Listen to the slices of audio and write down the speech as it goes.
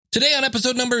Today on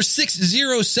episode number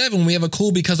 607, we have a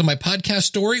cool Because of My Podcast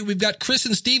story. We've got Chris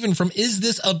and Steven from Is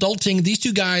This Adulting? These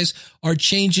two guys are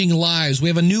changing lives. We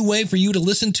have a new way for you to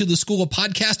listen to the School of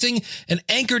Podcasting, and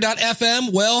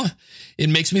Anchor.fm, well, it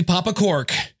makes me pop a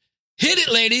cork. Hit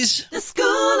it, ladies. The School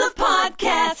of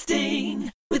Podcasting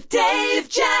with Dave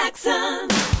Jackson.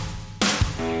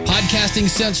 Podcasting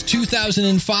since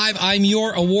 2005. I'm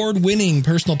your award-winning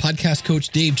personal podcast coach,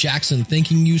 Dave Jackson,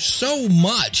 thanking you so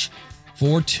much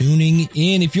for tuning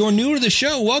in. If you're new to the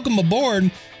show, welcome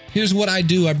aboard. Here's what I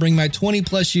do. I bring my 20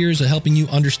 plus years of helping you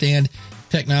understand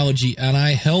technology, and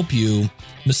I help you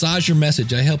massage your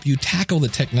message. I help you tackle the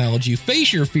technology,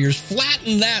 face your fears,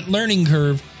 flatten that learning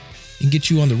curve, and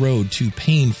get you on the road to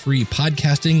pain-free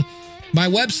podcasting. My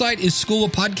website is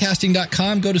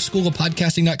schoolofpodcasting.com. Go to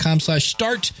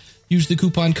schoolofpodcasting.com/start. Use the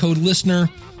coupon code LISTENER,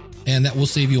 and that will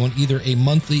save you on either a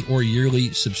monthly or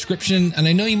yearly subscription. And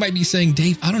I know you might be saying,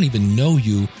 Dave, I don't even know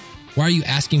you. Why are you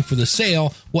asking for the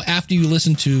sale? Well, after you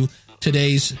listen to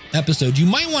today's episode, you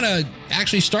might want to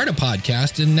actually start a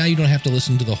podcast, and now you don't have to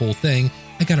listen to the whole thing.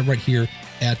 I got it right here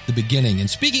at the beginning. And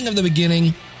speaking of the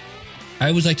beginning, I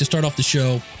always like to start off the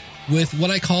show with what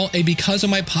I call a Because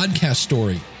of My Podcast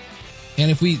story.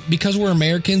 And because we're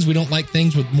Americans, we don't like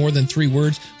things with more than 3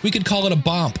 words. We could call it a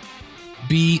BOMP.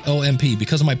 B-O-M-P,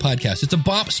 Because of My Podcast. It's a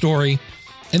BOMP story,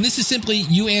 and this is simply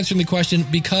you answering the question,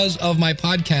 because of my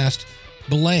podcast,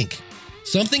 blank.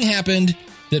 Something happened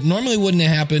that normally wouldn't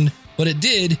have happened, but it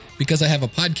did because I have a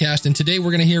podcast, and today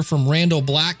we're going to hear from Randall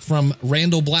Black from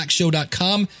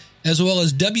randallblackshow.com, as well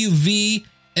as WV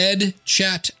Ed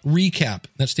Chat Recap.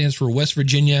 That stands for West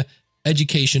Virginia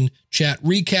Education Chat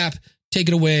Recap. Take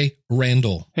it away,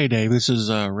 Randall. Hey, Dave. This is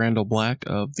Randall Black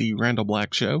of the Randall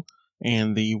Black Show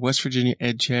and the West Virginia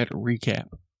Ed Chat Recap.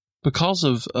 Because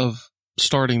of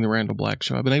starting the Randall Black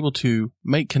Show, I've been able to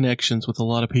make connections with a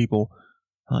lot of people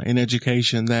in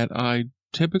education that I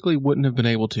typically wouldn't have been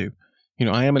able to. You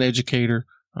know, I am an educator.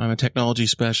 I'm a technology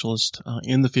specialist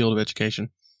in the field of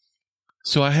education.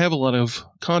 So I have a lot of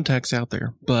contacts out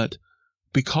there, but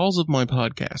because of my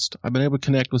podcast, I've been able to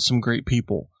connect with some great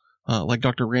people, like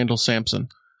Dr. Randall Sampson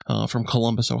from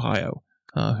Columbus, Ohio,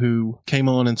 who came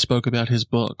on and spoke about his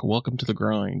book, Welcome to the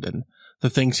Grind, and the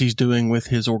things he's doing with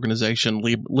his organization,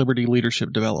 Liberty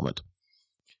Leadership Development.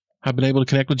 I've been able to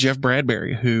connect with Jeff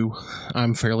Bradbury, who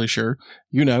I'm fairly sure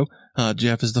you know.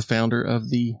 Jeff is the founder of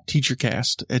the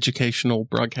TeacherCast Educational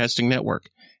Broadcasting Network,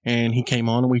 and he came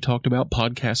on and we talked about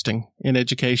podcasting in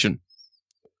education.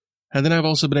 And then I've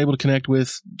also been able to connect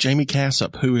with Jamie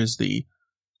Cassup, who is the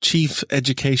Chief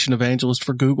Education Evangelist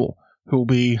for Google, who will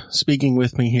be speaking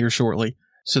with me here shortly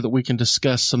so that we can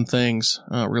discuss some things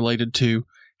related to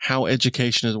how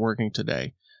education is working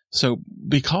today. So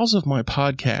because of my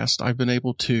podcast, I've been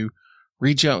able to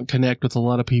reach out and connect with a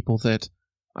lot of people that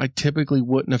I typically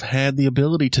wouldn't have had the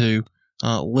ability to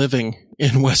living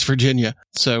in West Virginia.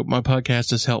 So my podcast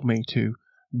has helped me to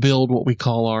build what we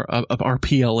call our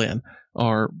PLN,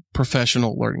 our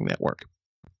Professional Learning Network.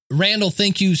 Randall,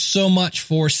 thank you so much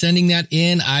for sending that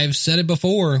in. I've said it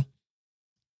before.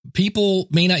 People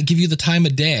may not give you the time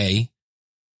of day.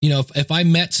 You know, if I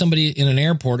met somebody in an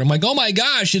airport, I'm like, oh my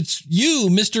gosh, it's you,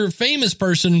 Mr. Famous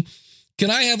Person.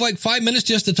 Can I have like 5 minutes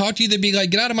just to talk to you? They'd be like,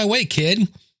 get out of my way, kid.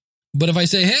 But if I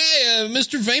say, hey,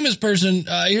 Mr. Famous Person,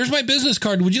 here's my business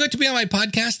card. Would you like to be on my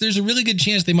podcast? There's a really good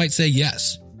chance they might say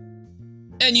yes.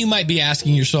 And you might be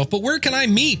asking yourself, but where can I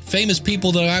meet famous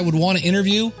people that I would want to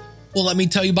interview? Well, let me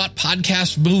tell you about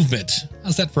Podcast Movement.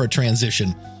 How's that for a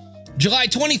transition? July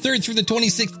 23rd through the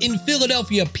 26th in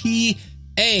Philadelphia,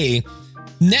 PA.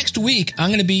 Next week, I'm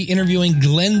going to be interviewing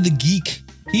Glenn the Geek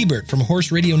Hebert from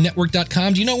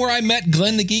HorseRadioNetwork.com. Do you know where I met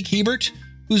Glenn the Geek Hebert,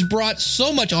 who's brought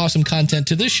so much awesome content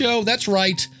to this show? That's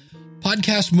right,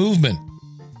 Podcast Movement.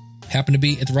 Happened to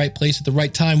be at the right place at the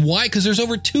right time. Why? Because there's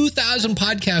over 2,000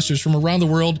 podcasters from around the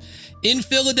world in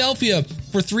Philadelphia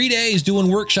for 3 days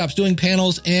doing workshops, doing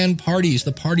panels and parties.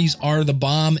 The parties are the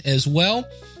bomb as well.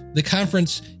 The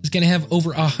conference is going to have over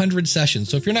 100 sessions.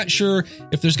 So if you're not sure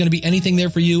if there's going to be anything there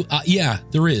for you, yeah,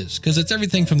 there is. Because it's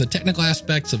everything from the technical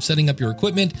aspects of setting up your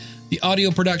equipment, the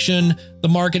audio production, the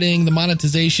marketing, the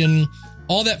monetization,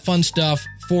 all that fun stuff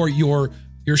for your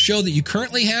show that you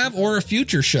currently have or a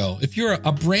future show. If you're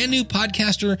a brand new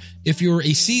podcaster, if you're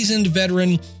a seasoned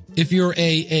veteran, if you're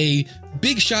a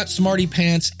big shot smarty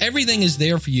pants, everything is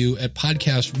there for you at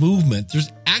Podcast Movement. There's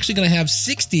actually going to have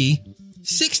 60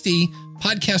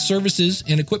 podcast services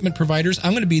and equipment providers. I'm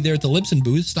going to be there at the Libsyn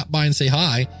booth. Stop by and say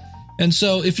hi. And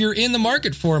so if you're in the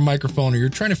market for a microphone or you're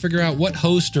trying to figure out what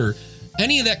host or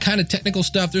any of that kind of technical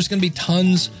stuff, there's going to be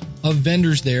tons of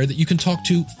vendors there that you can talk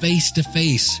to face to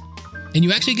face. and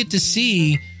you actually get to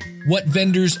see what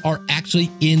vendors are actually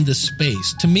in the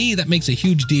space. To me, that makes a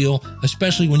huge deal,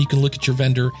 especially when you can look at your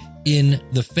vendor in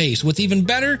the face. What's even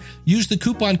better, use the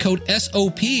coupon code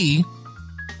SOP.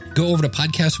 Go over to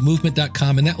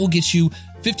podcastmovement.com, and that will get you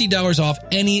 $50 off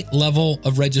any level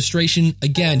of registration.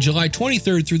 Again, July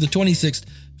 23rd through the 26th,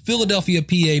 Philadelphia,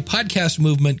 PA, Podcast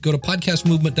Movement. Go to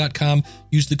podcastmovement.com.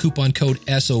 Use the coupon code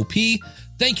SOP.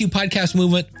 Thank you, Podcast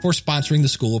Movement, for sponsoring the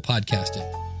School of Podcasting.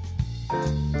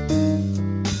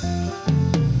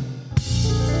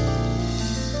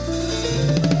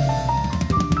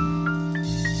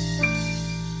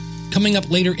 Coming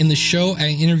up later in the show, I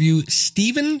interview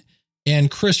Stephen and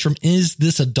Chris from Is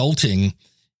This Adulting?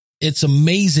 It's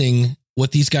amazing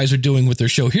what these guys are doing with their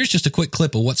show. Here's just a quick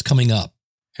clip of what's coming up.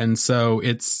 And so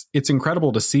it's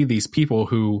incredible to see these people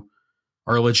who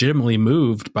are legitimately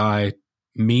moved by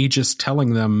me just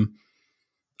telling them,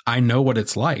 I know what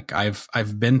it's like.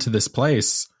 I've been to this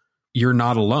place. You're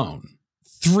not alone.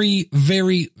 3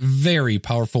 very, very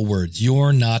powerful words.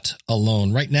 You're not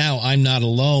alone. Right now, I'm not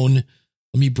alone.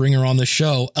 Let me bring her on the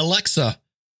show. Alexa,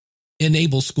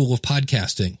 enable School of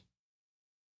Podcasting.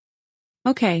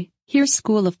 Okay, here's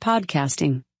School of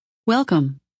Podcasting.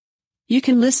 Welcome. You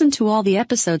can listen to all the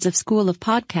episodes of School of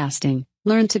Podcasting,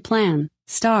 learn to plan,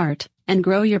 start, and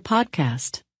grow your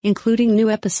podcast, including new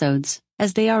episodes,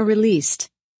 as they are released.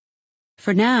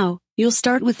 For now, you'll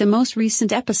start with the most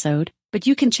recent episode, but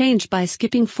you can change by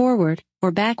skipping forward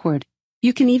or backward.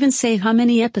 You can even say how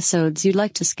many episodes you'd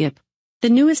like to skip. The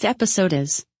newest episode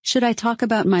is, Should I Talk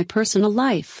About My Personal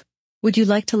Life? Would you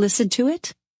like to listen to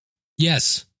it?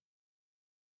 Yes.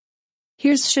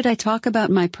 Here's Should I Talk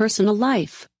About My Personal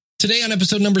Life? Today on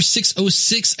episode number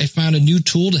 606, I found a new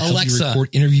tool to help you record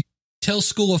interviews. Tell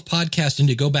School of Podcasting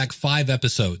to go back 5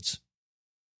 episodes.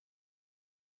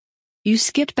 You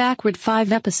skipped backward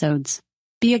 5 episodes.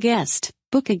 Be a guest.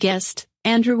 Book a guest.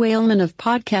 Andrew Whaleman of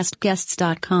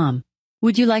podcastguests.com.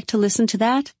 Would you like to listen to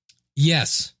that?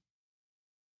 Yes.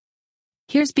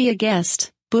 Here's Be a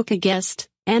Guest. Book a guest.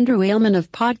 Andrew Whaleman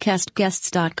of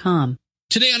podcastguests.com.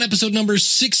 Today on episode number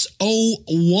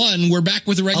 601, we're back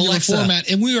with a regular Alexa, format,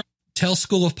 and we are Tell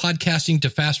School of Podcasting to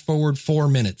fast forward 4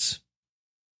 minutes.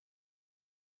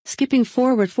 Skipping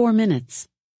forward 4 minutes.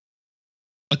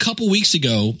 A couple weeks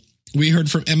ago, we heard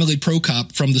from Emily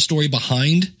Prokop from the Story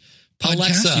Behind podcast.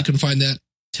 Alexa, you can find that.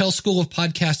 Tell School of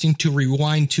Podcasting to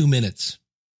rewind 2 minutes.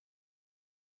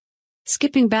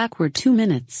 Skipping backward 2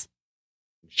 minutes.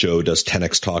 Joe does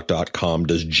 10xtalk.com,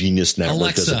 does Genius Network,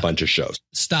 Alexa, does a bunch of shows.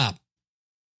 Stop.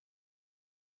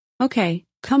 Okay,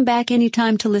 come back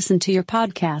anytime to listen to your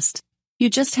podcast. You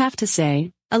just have to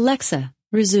say, Alexa,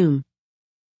 resume.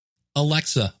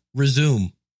 Alexa,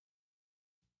 resume.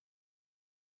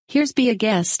 Here's Be a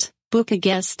Guest. Book a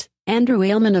guest. Andrew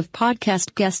Whaleman of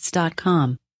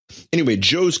podcastguests.com. Anyway,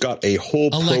 Joe's got a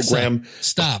whole Alexa, program.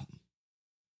 Stop.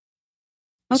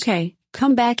 Okay,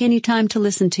 come back anytime to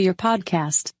listen to your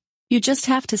podcast. You just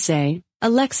have to say,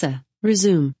 Alexa,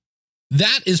 resume.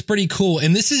 That is pretty cool.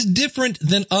 And this is different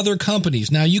than other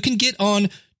companies. Now, you can get on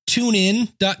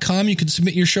tunein.com. You can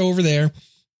submit your show over there,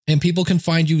 and people can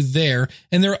find you there.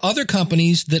 And there are other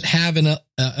companies that have an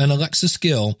Alexa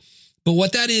skill. But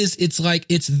what that is, it's like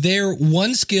it's their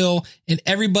one skill and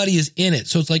everybody is in it.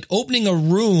 So it's like opening a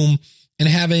room and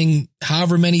having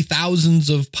however many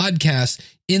thousands of podcasts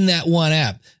in that one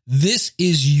app. This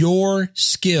is your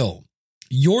skill,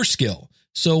 your skill.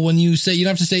 So when you say, you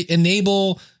don't have to say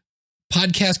enable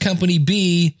podcast company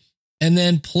B and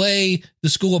then play the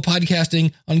School of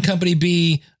Podcasting on company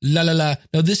B, la, la, la.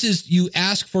 No, this is, you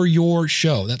ask for your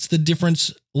show. That's the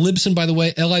difference. Libsyn, by the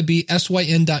way,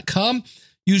 libsyn.com.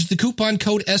 Use the coupon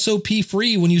code SOP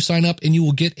free when you sign up and you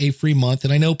will get a free month.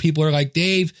 And I know people are like,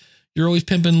 Dave, you're always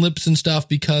pimping Libsyn stuff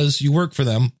because you work for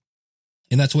them.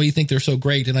 And that's why you think they're so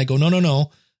great. And I go, no.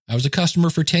 I was a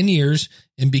customer for 10 years.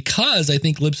 And because I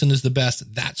think Libsyn is the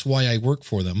best, that's why I work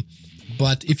for them.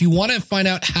 But if you want to find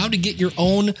out how to get your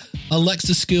own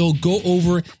Alexa skill, go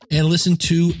over and listen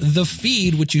to The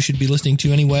Feed, which you should be listening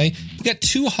to anyway. You got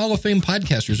 2 Hall of Fame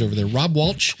podcasters over there, Rob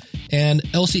Walsh and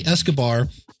Elsie Escobar.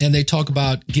 And they talk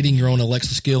about getting your own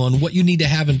Alexa skill and what you need to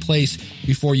have in place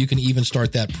before you can even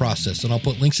start that process. And I'll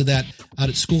put links to that out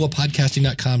at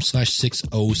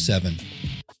schoolofpodcasting.com/607.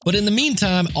 But in the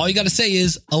meantime, all you got to say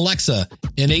is, Alexa,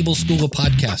 enable School of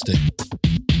Podcasting.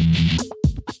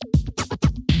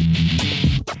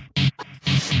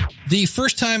 The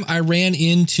first time I ran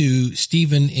into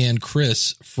Stephen and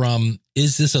Chris from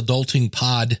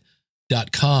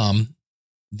isthisadultingpod.com,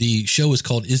 the show is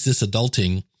called Is This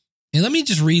Adulting? And let me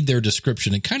just read their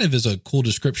description. It kind of is a cool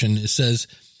description. It says,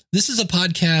 This is a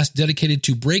podcast dedicated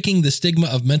to breaking the stigma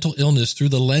of mental illness through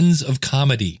the lens of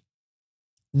comedy.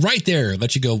 Right there,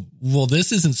 let you go, well,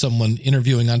 this isn't someone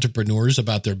interviewing entrepreneurs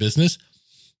about their business.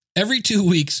 Every 2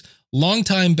 weeks,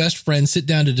 longtime best friends sit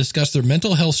down to discuss their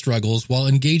mental health struggles while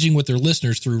engaging with their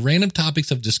listeners through random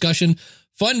topics of discussion,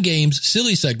 fun games,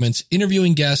 silly segments,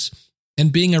 interviewing guests,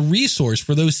 and being a resource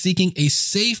for those seeking a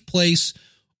safe place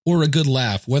or a good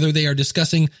laugh, whether they are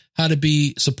discussing how to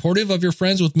be supportive of your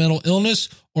friends with mental illness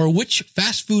or which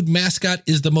fast food mascot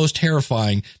is the most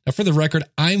terrifying. Now, for the record,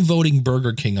 I'm voting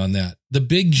Burger King on that. The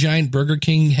big giant Burger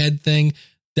King head thing,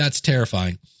 that's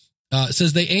terrifying. It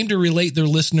says they aim to relate their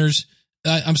listeners.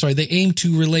 They aim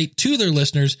to relate to their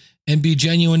listeners and be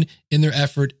genuine in their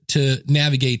effort to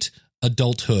navigate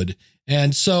adulthood.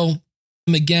 And so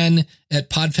I'm again at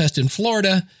PodFest in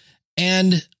Florida,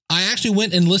 and I actually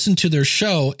went and listened to their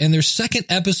show, and their second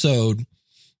episode,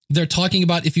 they're talking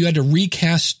about if you had to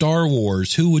recast Star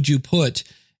Wars, who would you put?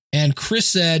 And Chris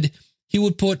said he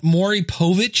would put Maury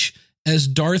Povich as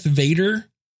Darth Vader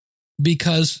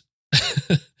because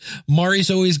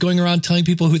Maury's always going around telling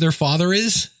people who their father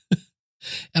is.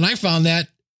 And I found that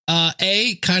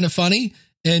A, kind of funny,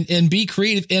 and B,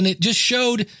 creative. And it just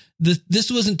showed this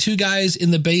wasn't two guys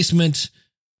in the basement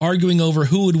arguing over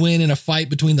who would win in a fight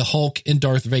between the Hulk and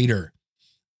Darth Vader.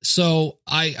 So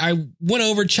I went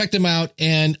over, checked them out,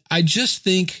 and I just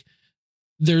think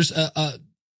there's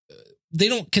they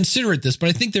don't consider it this, but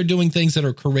I think they're doing things that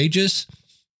are courageous.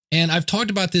 And I've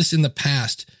talked about this in the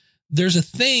past. There's a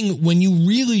thing when you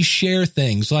really share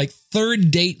things like third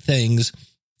date things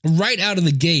right out of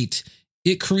the gate,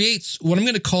 it creates what I'm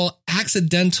going to call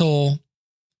accidental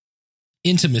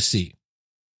intimacy,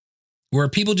 where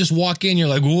people just walk in, you're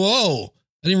like, whoa,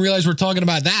 I didn't realize we're talking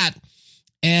about that.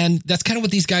 And that's kind of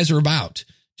what these guys are about.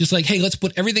 Just like, hey, let's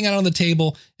put everything out on the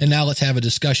table and now let's have a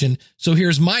discussion. So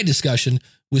here's my discussion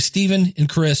with Stephen and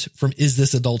Chris from Is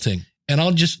This Adulting?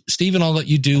 And Stephen, I'll let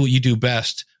you do what you do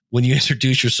best when you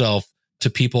introduce yourself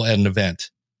to people at an event.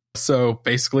 So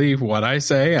basically what I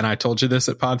say, and I told you this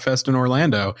at PodFest in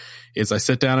Orlando, is I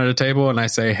sit down at a table and I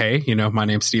say, hey, my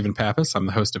name's Stephen Pappas. I'm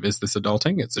the host of Is This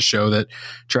Adulting? It's a show that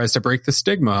tries to break the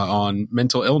stigma on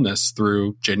mental illness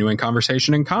through genuine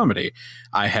conversation and comedy.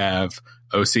 I have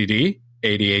OCD,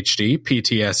 ADHD,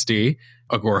 PTSD,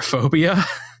 agoraphobia,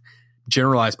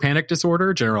 generalized panic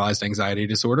disorder, generalized anxiety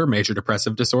disorder, major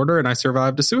depressive disorder, and I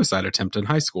survived a suicide attempt in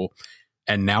high school.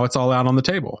 And now it's all out on the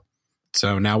table.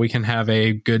 So now we can have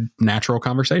a good, natural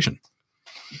conversation.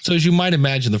 So as you might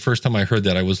imagine, the first time I heard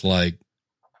that, I was like,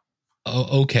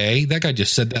 oh, okay, that guy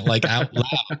just said that like out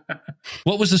loud.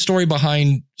 What was the story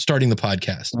behind starting the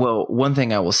podcast? Well, one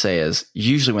thing I will say is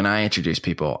usually when I introduce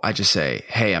people, I just say,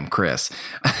 hey, I'm Chris.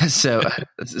 So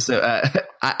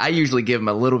I usually give them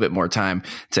a little bit more time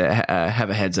to have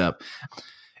a heads up.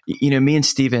 Me and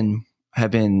Stephen have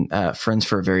been friends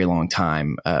for a very long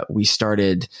time. We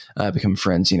started becoming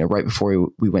friends, right before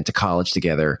we went to college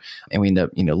together, and we ended up,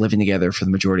 living together for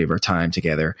the majority of our time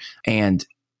together. And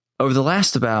over the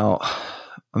last what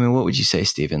would you say,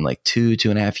 Stephen? Like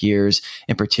 2.5 years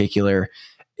in particular,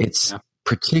 it's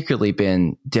particularly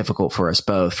been difficult for us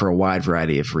both for a wide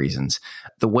variety of reasons.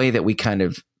 The way that we kind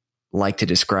of like to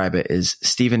describe it is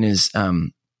Stephen is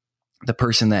the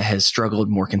person that has struggled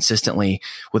more consistently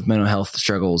with mental health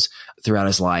struggles throughout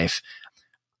his life.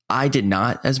 I did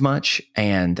not as much,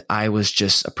 and I was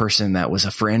just a person that was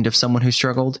a friend of someone who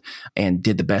struggled and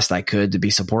did the best I could to be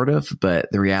supportive.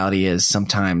 But the reality is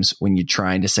sometimes when you're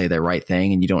trying to say the right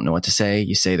thing and you don't know what to say,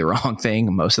 you say the wrong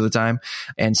thing most of the time.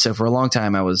 And so for a long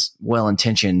time, I was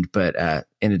well-intentioned, but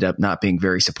ended up not being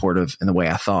very supportive in the way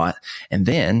I thought. And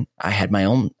then I had my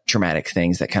own traumatic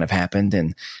things that kind of happened.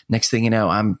 And next thing you know,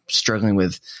 I'm struggling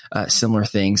with similar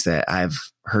things that I've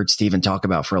heard Stephen talk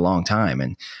about for a long time.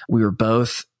 And we were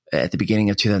both at the beginning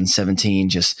of 2017,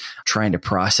 just trying to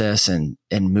process and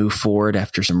move forward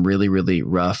after some really, really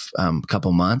rough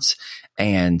couple months.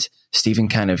 And Stephen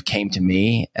kind of came to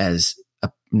me as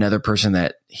another person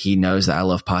that he knows that I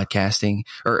love podcasting,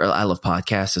 or I love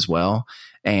podcasts as well.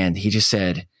 And he just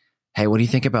said, hey, what do you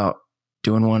think about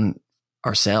doing one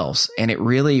ourselves? And it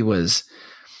was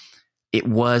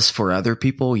for other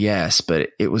people, yes,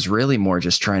 but it was really more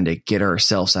just trying to get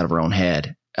ourselves out of our own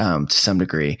head to some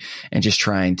degree, and just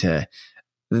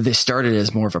this started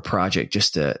as more of a project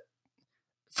just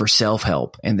for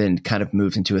self-help, and then kind of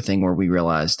moved into a thing where we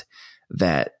realized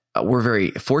that we're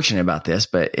very fortunate about this,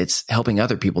 but it's helping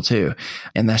other people too.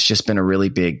 And that's just been a really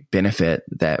big benefit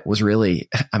that was really,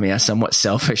 a somewhat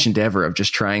selfish endeavor of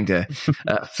just trying to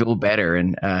feel better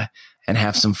and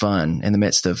have some fun in the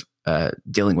midst of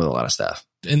dealing with a lot of stuff.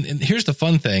 And here's the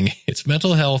fun thing. It's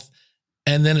mental health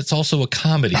and then it's also a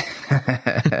comedy.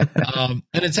 And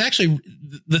it's actually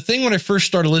the thing when I first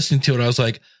started listening to it, I was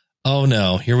like, oh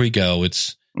no, here we go.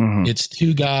 It's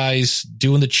two guys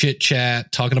doing the chit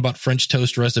chat, talking about French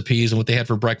toast recipes and what they had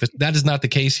for breakfast. That is not the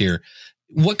case here.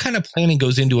 What kind of planning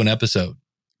goes into an episode?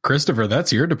 Christopher,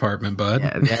 that's your department, bud.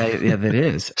 Yeah, that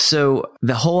is. So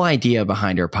the whole idea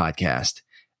behind our podcast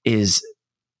is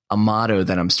a motto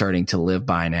that I'm starting to live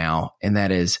by now. And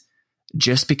that is,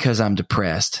 just because I'm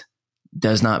depressed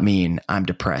does not mean I'm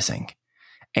depressing.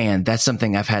 And that's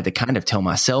something I've had to kind of tell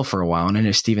myself for a while. And I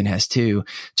know Stephen has too,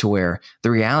 to where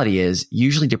the reality is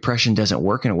usually depression doesn't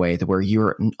work in a way that where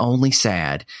you're only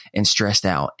sad and stressed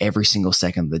out every single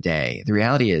second of the day. The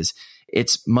reality is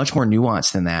it's much more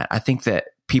nuanced than that. I think that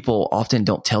people often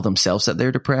don't tell themselves that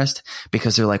they're depressed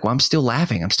because they're like, well, I'm still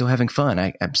laughing. I'm still having fun.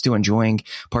 I'm still enjoying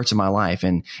parts of my life.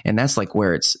 And that's like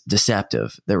where it's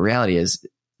deceptive. The reality is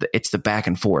it's the back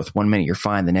and forth. 1 minute you're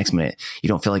fine. The next minute you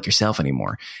don't feel like yourself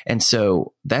anymore. And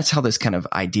so that's how this kind of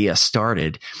idea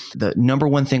started. The number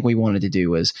one thing we wanted to do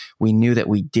was we knew that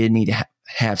we did need to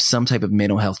have some type of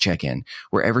mental health check-in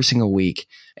where every single week.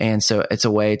 And so it's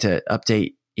a way to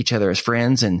update each other as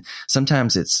friends. And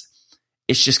sometimes it's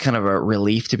just kind of a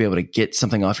relief to be able to get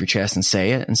something off your chest and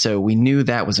say it. And so we knew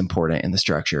that was important in the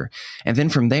structure. And then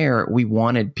from there, we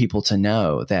wanted people to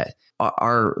know that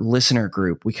our listener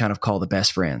group, we kind of call the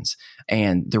best friends.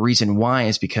 And the reason why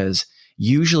is because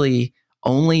usually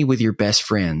only with your best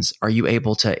friends are you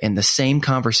able to, in the same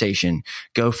conversation,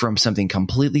 go from something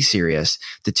completely serious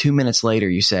to 2 minutes later,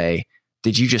 you say,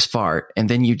 did you just fart? And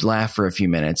then you'd laugh for a few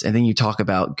minutes and then you talk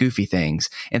about goofy things.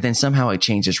 And then somehow it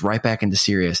changes right back into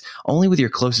serious. Only with your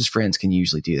closest friends can you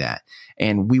usually do that.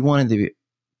 And we wanted to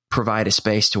provide a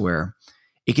space to where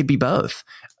it could be both.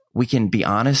 We can be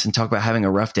honest and talk about having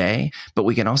a rough day, but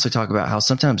we can also talk about how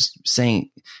sometimes saying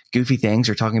goofy things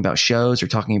or talking about shows or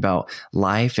talking about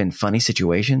life and funny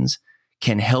situations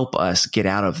can help us get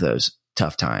out of those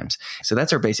tough times. So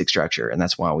that's our basic structure. And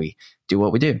that's why we do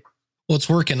what we do. Well, it's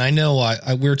working. I know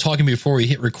we were talking before we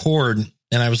hit record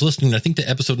and I was listening, I think to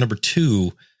episode number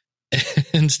 2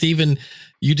 and Stephen,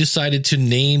 you decided to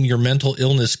name your mental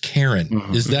illness Karen.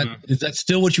 Mm-hmm. Is that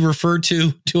still what you referred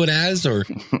to it as, or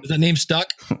is that name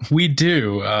stuck? We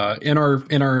do. In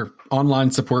our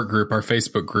online support group, our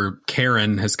Facebook group,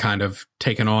 Karen has kind of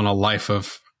taken on a life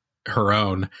of her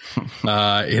own.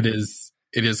 It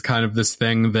is kind of this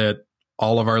thing that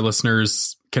all of our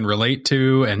listeners can relate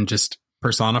to and just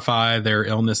personify their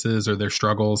illnesses or their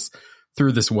struggles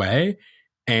through this way.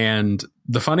 And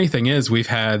the funny thing is we've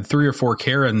had 3 or 4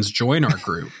 Karens join our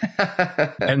group.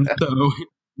 And so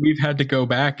we've had to go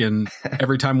back and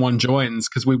every time one joins,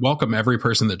 because we welcome every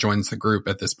person that joins the group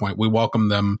at this point, we welcome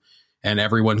them and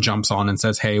everyone jumps on and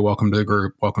says, hey, welcome to the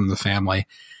group, welcome to the family.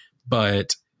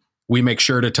 But we make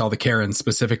sure to tell the Karens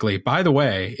specifically, by the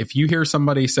way, if you hear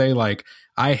somebody say like,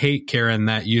 I hate Karen,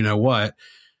 that you know what,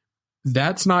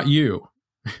 that's not you.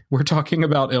 We're talking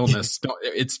about illness.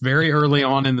 It's very early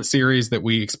on in the series that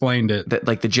we explained it.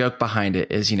 Like the joke behind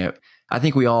it is, I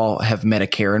think we all have met a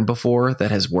Karen before that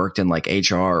has worked in like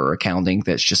HR or accounting.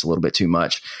 That's just a little bit too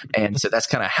much. And so that's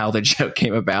kind of how the joke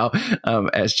came about,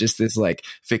 as just this like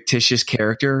fictitious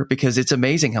character, because it's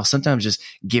amazing how sometimes just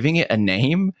giving it a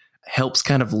name helps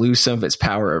kind of lose some of its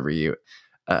power over you.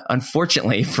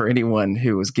 Unfortunately, for anyone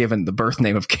who was given the birth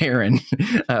name of Karen,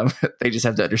 they just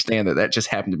have to understand that just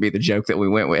happened to be the joke that we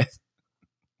went with.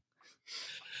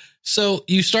 So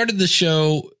you started the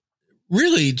show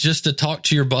really just to talk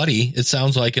to your buddy, it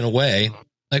sounds like, in a way.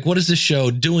 Like, what is this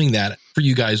show doing that for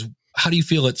you guys? How do you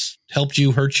feel it's helped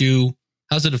you, hurt you?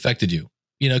 How's it affected you?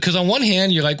 Because on one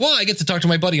hand, you're like, well, I get to talk to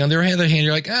my buddy. On the other hand,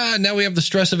 you're like, now we have the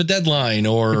stress of a deadline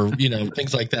or,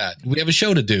 things like that. We have a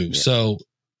show to do. Yeah. So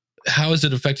how has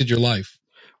it affected your life?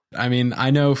 I mean, I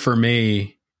know for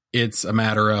me, it's a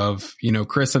matter of,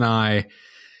 Chris and I,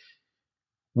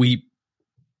 we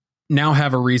now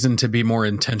have a reason to be more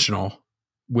intentional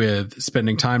with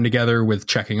spending time together, with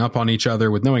checking up on each other,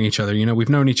 with knowing each other. We've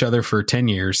known each other for 10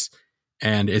 years,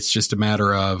 and it's just a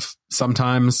matter of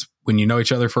sometimes when you know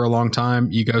each other for a long time,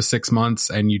 you go 6 months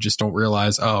and you just don't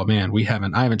realize, oh man,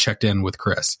 I haven't checked in with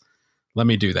Chris. Let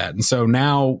me do that. And so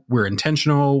now we're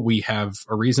intentional. We have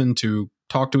a reason to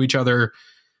talk to each other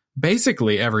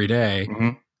basically every day. Mm-hmm.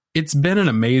 It's been an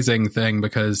amazing thing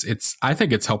because I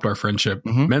think it's helped our friendship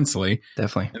immensely.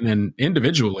 Definitely. And then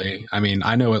individually, I mean,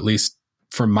 I know at least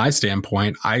from my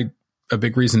standpoint, a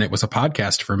big reason it was a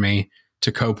podcast for me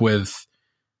to cope with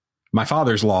my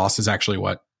father's loss is actually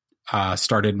what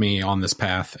started me on this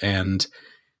path. And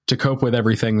to cope with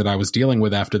everything that I was dealing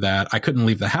with after that, I couldn't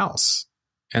leave the house.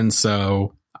 And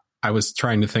so I was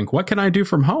trying to think, what can I do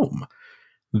from home?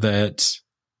 that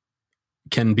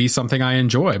can be something I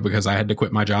enjoy because I had to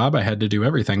quit my job. I had to do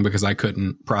everything because I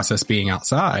couldn't process being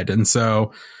outside. And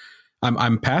so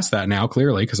I'm past that now,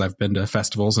 clearly, because I've been to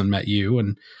festivals and met you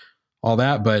and all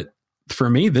that. But for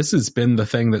me, this has been the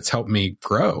thing that's helped me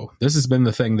grow. This has been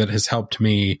the thing that has helped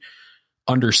me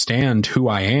understand who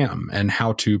I am and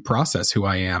how to process who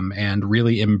I am and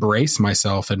really embrace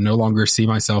myself and no longer see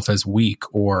myself as weak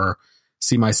or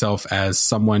see myself as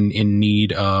someone in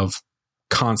need of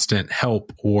constant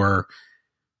help or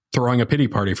throwing a pity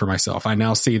party for myself. I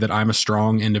now see that I'm a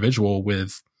strong individual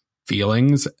with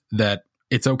feelings that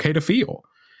it's okay to feel.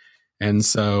 And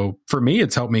so for me,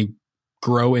 it's helped me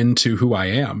grow into who I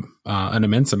am an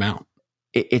immense amount.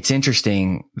 It's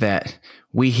interesting that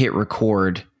we hit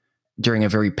record during a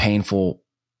very painful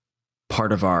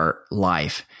part of our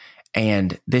life.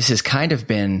 And this has kind of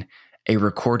been a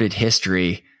recorded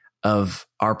history of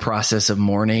our process of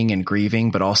mourning and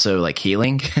grieving, but also like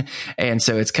healing. And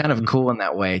so it's kind of cool in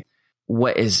that way.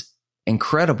 What is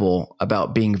incredible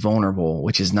about being vulnerable,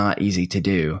 which is not easy to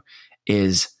do,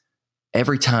 is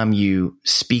every time you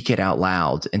speak it out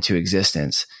loud into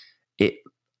existence, it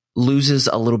loses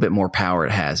a little bit more power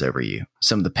it has over you.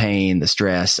 Some of the pain, the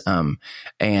stress,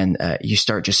 and you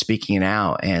start just speaking it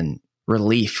out and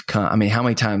relief. I mean, how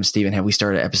many times, Stephen, have we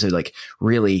started an episode like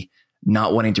really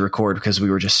not wanting to record because we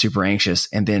were just super anxious?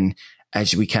 And then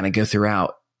as we kind of go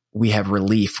throughout, we have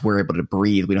relief. We're able to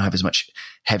breathe. We don't have as much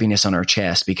heaviness on our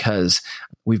chest because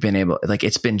we've been able, like,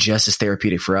 it's been just as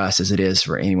therapeutic for us as it is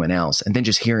for anyone else. And then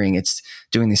just hearing it's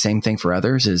doing the same thing for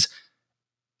others is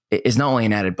not only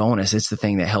an added bonus, it's the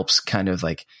thing that helps kind of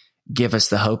like give us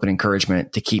the hope and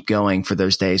encouragement to keep going for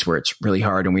those days where it's really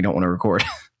hard and we don't want to record.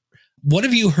 What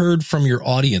have you heard from your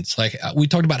audience? Like we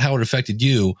talked about how it affected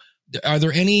you. Are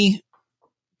there any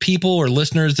people or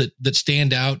listeners that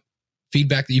stand out,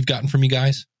 feedback that you've gotten from you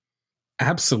guys?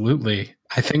 Absolutely.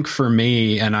 I think for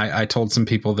me, and I told some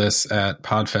people this at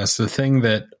PodFest, the thing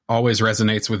that always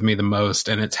resonates with me the most,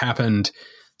 and it's happened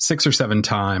 6 or 7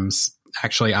 times.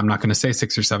 Actually, I'm not going to say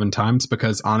 6 or 7 times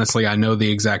because honestly, I know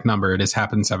the exact number. It has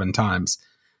happened 7 times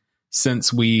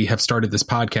since we have started this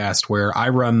podcast where I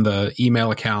run the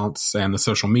email accounts and the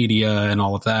social media and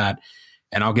all of that.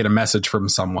 And I'll get a message from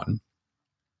someone.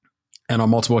 And on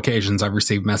multiple occasions, I've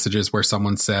received messages where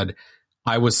someone said,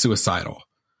 I was suicidal.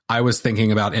 I was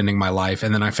thinking about ending my life.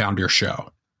 And then I found your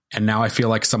show. And now I feel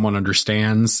like someone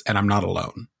understands and I'm not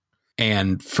alone.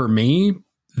 And for me,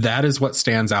 that is what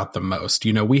stands out the most.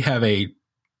 You know, we have a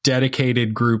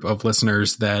dedicated group of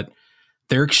listeners that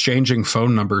they're exchanging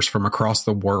phone numbers from across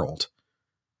the world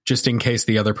just in case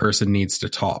the other person needs to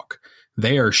talk.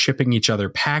 They are shipping each other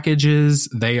packages.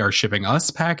 They are shipping us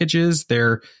packages.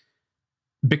 They're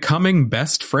becoming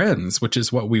best friends, which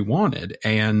is what we wanted.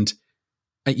 And,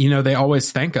 you know, they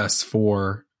always thank us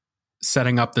for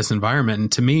setting up this environment.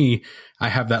 And to me, I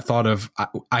have that thought of,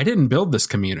 I didn't build this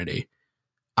community.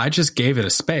 I just gave it a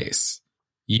space.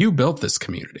 You built this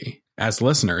community as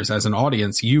listeners, as an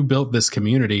audience. You built this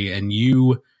community and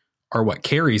you are what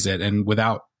carries it. And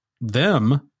without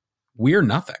them, we're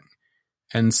nothing.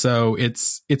 And so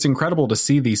it's incredible to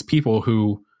see these people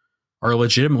who are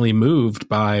legitimately moved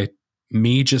by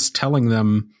me just telling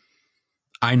them,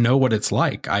 I know what it's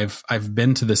like. I've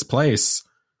been to this place.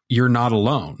 You're not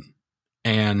alone.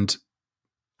 And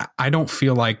I don't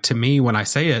feel like, to me, when I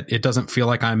say it, it doesn't feel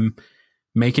like I'm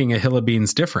making a hill of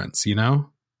beans difference, you know?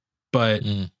 But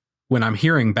when I'm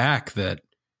hearing back that,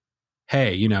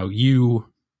 hey, you know,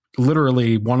 you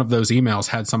literally, one of those emails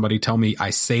had somebody tell me I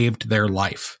saved their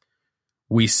life.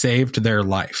 We saved their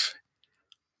life.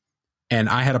 And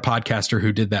I had a podcaster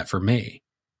who did that for me.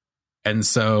 And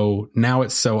so now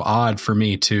it's so odd for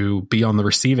me to be on the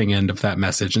receiving end of that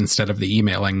message instead of the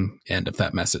emailing end of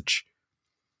that message.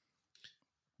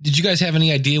 Did you guys have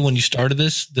any idea when you started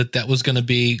this that was going to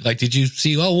be like, did you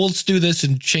see, oh, well, let's do this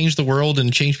and change the world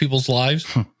and change people's lives?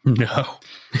 No,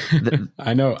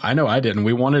 I know I didn't.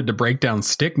 We wanted to break down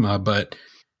stigma, but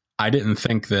I didn't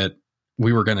think that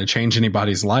we were going to change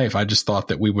anybody's life. I just thought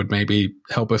that we would maybe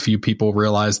help a few people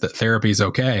realize that therapy's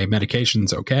okay.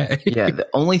 Medication's okay. Yeah. The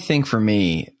only thing for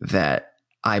me that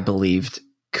I believed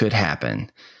could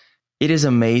happen, it is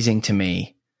amazing to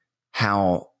me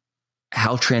how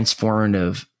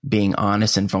transformative being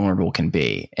honest and vulnerable can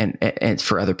be and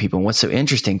for other people. And what's so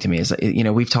interesting to me is, you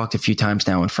know, we've talked a few times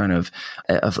now in front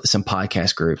of some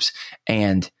podcast groups,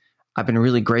 and I've been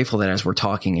really grateful that as we're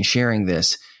talking and sharing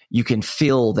this, you can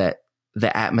feel that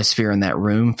the atmosphere in that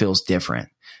room feels different.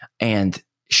 And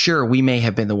sure, we may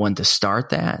have been the one to start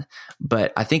that,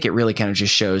 but I think it really kind of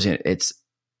just shows it's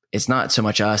not so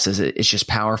much us as it's just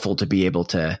powerful to be able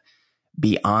to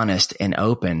be honest and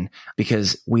open,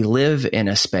 because we live in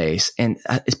a space, and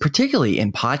particularly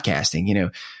in podcasting, you know,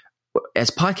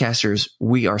 as podcasters,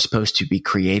 we are supposed to be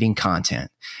creating content,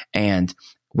 and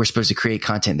we're supposed to create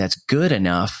content that's good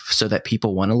enough so that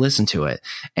people want to listen to it.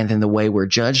 And then the way we're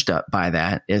judged up by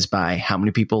that is by how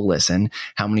many people listen,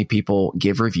 how many people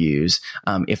give reviews,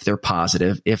 if they're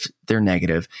positive, if they're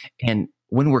negative. And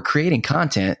when we're creating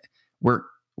content,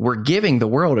 we're giving the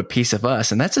world a piece of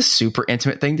us, and that's a super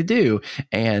intimate thing to do.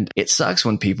 And it sucks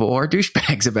when people are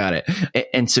douchebags about it.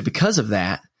 And so because of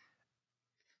that,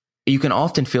 you can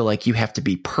often feel like you have to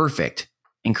be perfect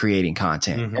in creating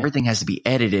content. Mm-hmm. Everything has to be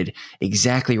edited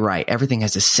exactly right. Everything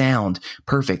has to sound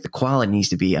perfect. The quality needs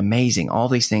to be amazing. All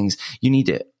these things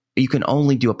you can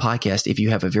only do a podcast if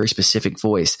you have a very specific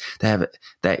voice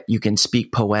that you can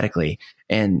speak poetically.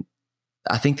 And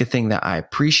I think the thing that I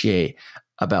appreciate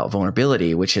about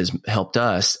vulnerability, which has helped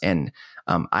us, and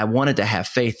I wanted to have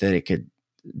faith that it could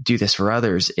do this for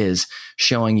others, is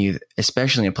showing you,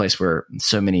 especially in a place where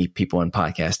so many people in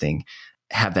podcasting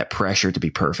have that pressure to be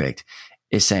perfect,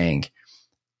 is saying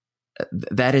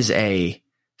that is a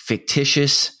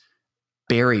fictitious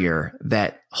barrier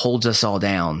that holds us all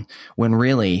down, when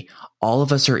really all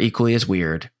of us are equally as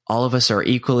weird. All of us are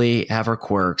equally have our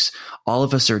quirks. All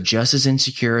of us are just as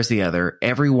insecure as the other.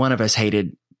 Every one of us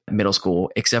hated middle school,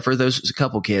 except for those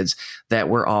couple kids that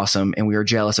were awesome and we were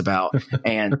jealous about.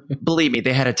 And believe me,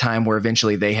 they had a time where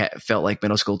eventually they felt like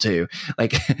middle school too.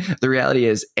 Like, the reality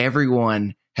is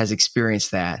everyone has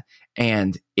experienced that.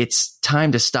 And it's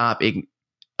time to stop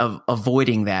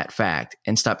avoiding that fact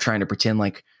and stop trying to pretend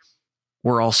like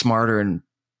we're all smarter and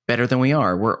better than we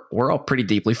are. We're all pretty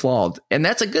deeply flawed. And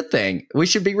that's a good thing. We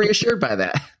should be reassured by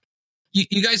that.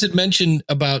 You guys had mentioned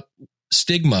about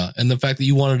stigma and the fact that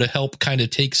you wanted to help kind of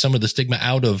take some of the stigma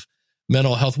out of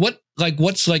mental health.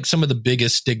 What's some of the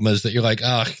biggest stigmas that you're like,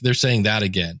 they're saying that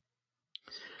again?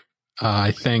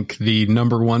 I think the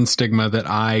number one stigma that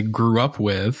I grew up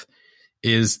with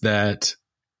is that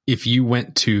if you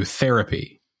went to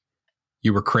therapy,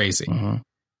 you were crazy. Mm-hmm.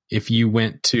 If you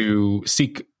went to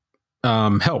seek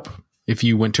help, if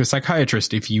you went to a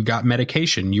psychiatrist, if you got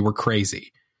medication, you were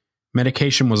crazy.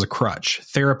 Medication was a crutch.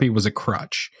 Therapy was a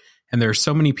crutch. And there are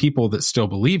so many people that still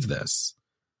believe this,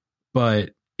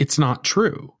 but it's not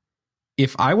true.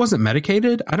 If I wasn't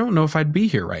medicated, I don't know if I'd be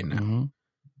here right now,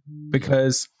 mm-hmm.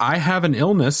 because I have an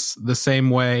illness the same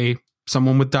way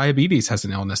someone with diabetes has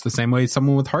an illness, the same way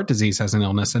someone with heart disease has an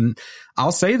illness. And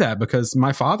I'll say that because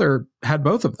my father had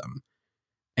both of them.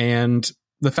 And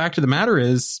the fact of the matter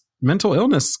is, mental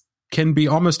illness can be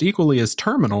almost equally as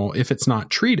terminal if it's not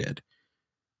treated.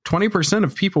 20%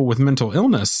 of people with mental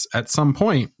illness at some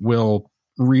point will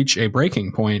reach a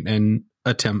breaking point and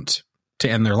attempt to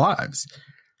end their lives.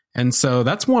 And so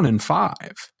that's 1 in 5.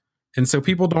 And so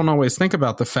people don't always think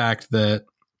about the fact that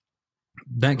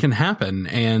that can happen.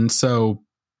 And so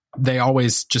they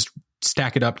always just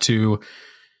stack it up to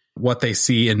what they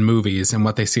see in movies and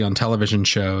what they see on television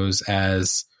shows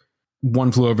as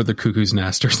One Flew Over the Cuckoo's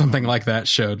Nest or something like that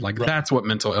showed. Like, right. That's what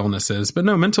mental illness is. But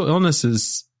no, mental illness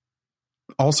is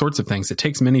all sorts of things. It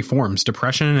takes many forms.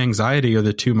 Depression and anxiety are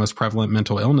the 2 most prevalent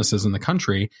mental illnesses in the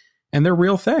country, and they're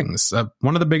real things.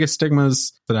 One of the biggest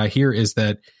stigmas that I hear is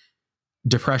that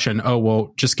depression,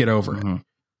 just get over mm-hmm. it.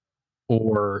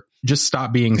 Or just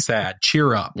stop being sad.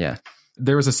 Cheer up. Yeah.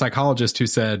 There was a psychologist who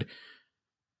said,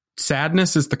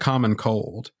 sadness is the common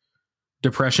cold.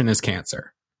 Depression is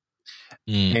cancer.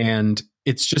 Mm. And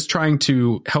it's just trying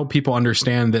to help people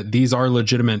understand that these are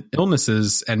legitimate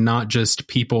illnesses and not just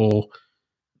people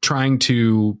trying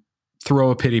to throw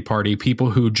a pity party, people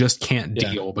who just can't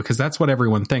deal, because that's what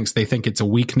everyone thinks. They think it's a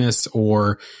weakness,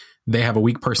 or they have a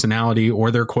weak personality,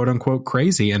 or they're quote unquote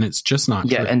crazy. And it's just not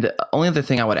true. And the only other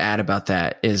thing I would add about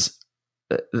that is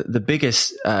the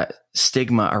biggest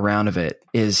stigma around of it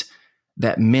is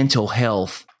that mental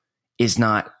health is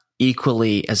not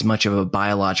equally as much of a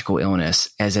biological illness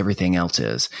as everything else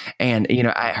is. And,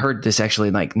 I heard this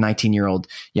actually, like 19-year-old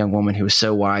young woman who was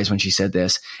so wise when she said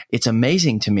this. It's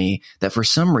amazing to me that for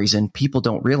some reason, people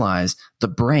don't realize the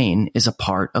brain is a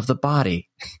part of the body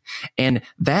and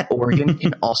that organ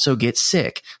can also get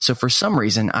sick. So for some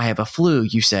reason, I have a flu.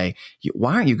 You say,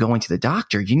 why aren't you going to the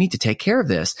doctor? You need to take care of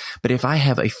this. But if I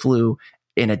have a flu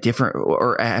in a different,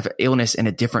 or I have illness in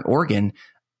a different organ,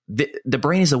 the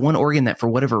brain is the one organ that, for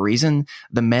whatever reason,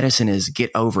 the medicine is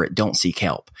get over it, don't seek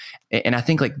help. And I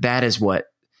think like that is what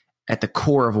at the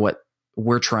core of what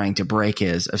we're trying to break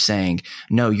is of saying,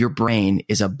 no, your brain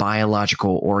is a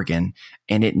biological organ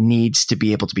and it needs to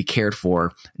be able to be cared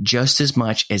for just as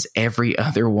much as every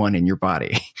other one in your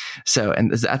body. So,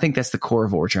 and I think that's the core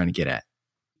of what we're trying to get at.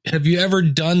 Have you ever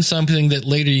done something that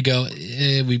later you go,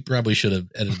 we probably should have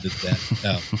edited that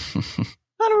out?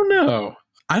 I don't know.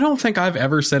 I don't think I've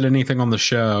ever said anything on the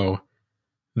show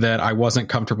that I wasn't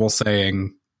comfortable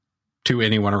saying to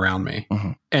anyone around me.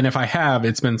 Mhm. And if I have,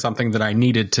 it's been something that I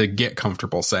needed to get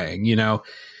comfortable saying. You know,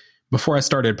 before I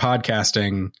started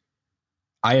podcasting,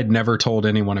 I had never told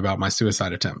anyone about my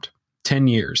suicide attempt. 10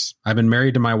 years. I've been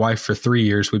married to my wife for 3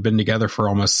 years. We've been together for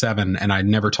almost 7, and I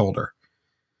never told her.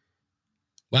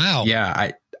 Wow.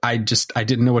 Yeah, I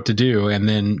didn't know what to do. And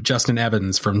then Justin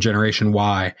Evans from Generation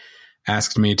Y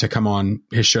asked me to come on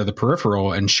his show, The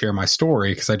Peripheral, and share my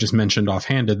story, because I just mentioned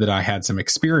offhanded that I had some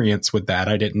experience with that.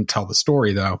 I didn't tell the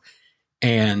story, though.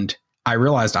 And I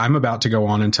realized I'm about to go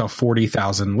on and tell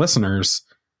 40,000 listeners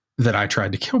that I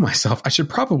tried to kill myself. I should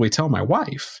probably tell my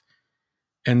wife.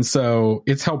 And so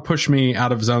it's helped push me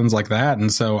out of zones like that.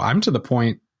 And so I'm to the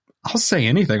point, I'll say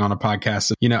anything on a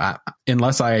podcast, you know,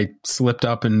 unless I slipped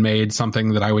up and made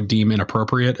something that I would deem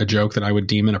inappropriate, a joke that I would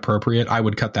deem inappropriate, I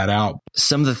would cut that out.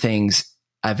 Some of the things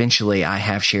eventually I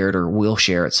have shared or will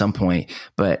share at some point,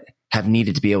 but have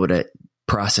needed to be able to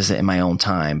process it in my own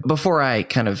time before I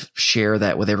kind of share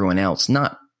that with everyone else,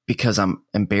 not because I'm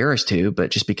embarrassed to, but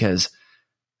just because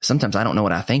sometimes I don't know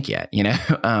what I think yet, you know?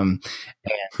 And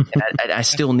I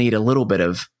still need a little bit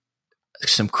of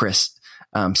some crisp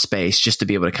space just to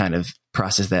be able to kind of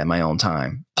process that in my own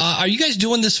time. Are you guys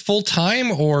doing this full time,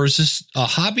 or is this a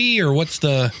hobby, or what's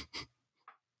the,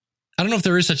 I don't know if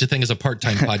there is such a thing as a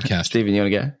part-time podcast. Steven, you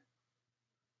want to go?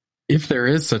 If there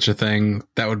is such a thing,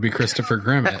 that would be Christopher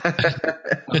Grimmett.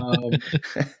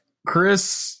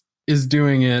 Chris is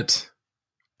doing it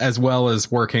as well as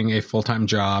working a full-time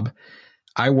job.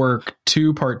 I work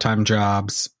 2 part-time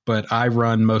jobs, but I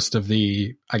run most of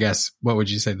the, I guess, what would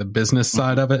you say, the business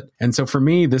side of it. And so for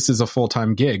me, this is a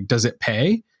full-time gig. Does it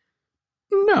pay?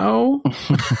 No.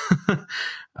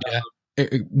 Yeah.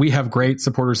 We have great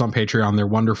supporters on Patreon. They're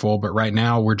wonderful. But right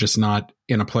now, we're just not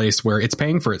in a place where it's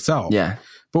paying for itself. Yeah.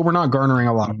 But we're not garnering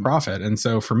a lot of profit. And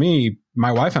so for me,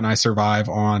 my wife and I survive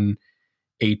on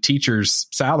a teacher's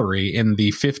salary in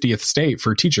the 50th state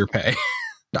for teacher pay.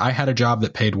 I had a job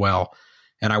that paid well,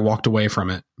 and I walked away from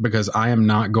it because I am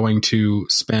not going to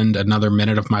spend another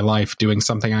minute of my life doing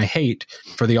something I hate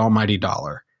for the almighty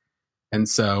dollar. And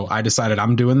so I decided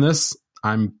I'm doing this.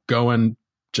 I'm going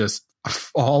just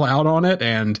all out on it.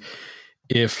 And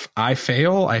if I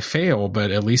fail, I fail.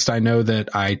 But at least I know that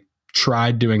I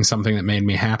tried doing something that made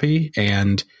me happy.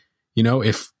 And, you know,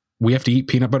 if we have to eat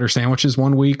peanut butter sandwiches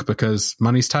one week because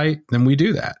money's tight, then we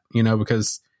do that, you know,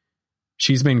 because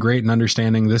she's been great in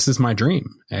understanding this is my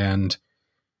dream. And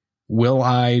will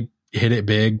I hit it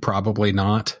big? Probably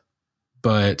not.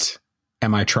 But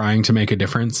am I trying to make a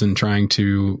difference and trying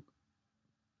to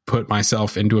put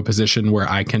myself into a position where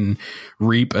I can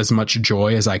reap as much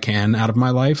joy as I can out of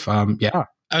my life? Yeah.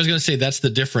 I was going to say that's the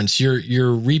difference.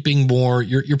 You're reaping more.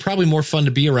 You're probably more fun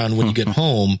to be around when you get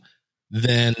home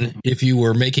than if you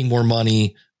were making more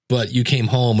money, but you came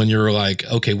home and you're like,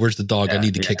 okay, where's the dog? I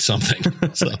need to kick something.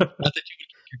 So not that you can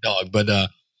kick your dog, but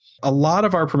a lot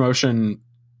of our promotion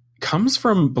comes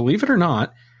from, believe it or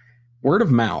not, word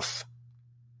of mouth.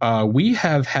 We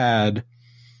have had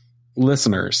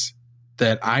listeners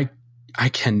that I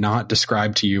cannot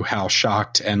describe to you how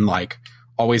shocked and like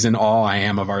always in awe I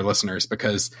am of our listeners,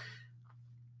 because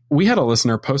we had a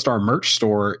listener post our merch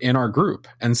store in our group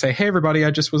and say, hey, everybody, I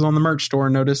just was on the merch store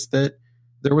and noticed that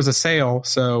there was a sale.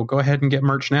 So go ahead and get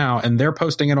merch now. And they're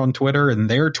posting it on Twitter and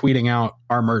they're tweeting out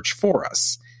our merch for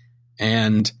us.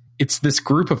 And it's this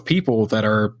group of people that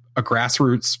are a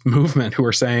grassroots movement who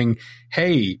are saying,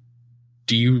 hey,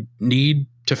 do you need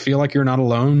to feel like you're not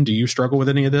alone? Do you struggle with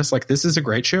any of this? Like, this is a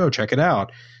great show. Check it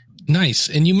out. Nice.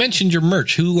 And you mentioned your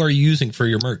merch. Who are you using for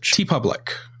your merch? TeePublic.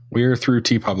 We're through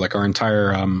TeePublic.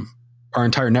 Our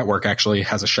entire network actually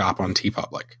has a shop on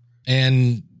TeePublic.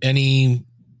 And any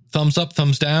thumbs up,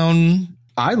 thumbs down?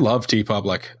 I love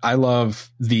TeePublic. I love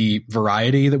the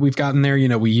variety that we've gotten there. You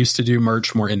know, we used to do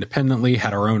merch more independently,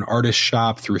 had our own artist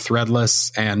shop through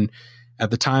Threadless. And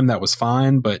at the time that was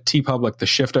fine, but TeePublic, the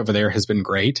shift over there has been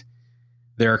great.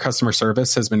 Their customer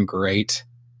service has been great.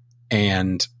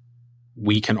 And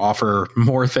we can offer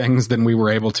more things than we were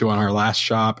able to on our last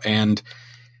shop. And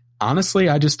honestly,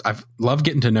 I've loved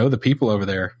getting to know the people over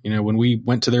there. You know, when we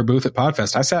went to their booth at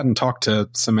PodFest, I sat and talked to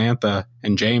Samantha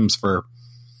and James for,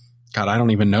 God, I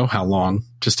don't even know how long,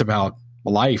 just about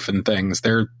life and things.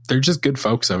 They're just good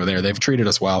folks over there. They've treated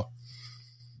us well.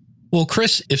 Well,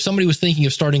 Chris, if somebody was thinking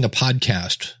of starting a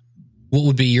podcast, what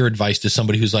would be your advice to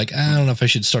somebody who's like, I don't know if I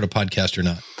should start a podcast or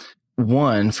not?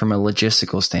 One, from a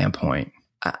logistical standpoint,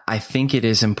 I think it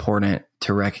is important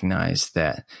to recognize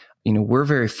that we're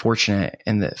very fortunate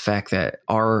in the fact that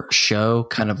our show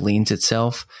kind of leans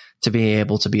itself to be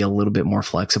able to be a little bit more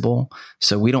flexible.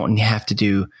 So we don't have to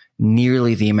do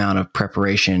nearly the amount of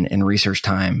preparation and research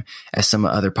time as some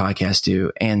other podcasts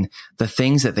do. And the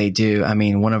things that they do, I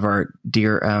mean, one of our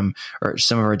dear, or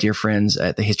some of our dear friends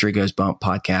at the History Goes Bump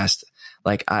podcast,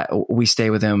 like we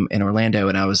stay with them in Orlando,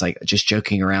 and I was like just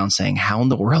joking around saying, how in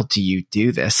the world do you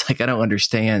do this? Like, I don't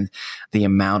understand the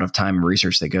amount of time and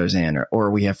research that goes in.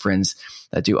 Or we have friends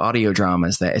that do audio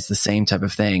dramas that it's the same type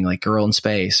of thing, like Girl in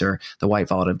Space or The White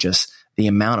Vault, of just the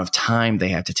amount of time they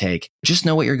have to take. Just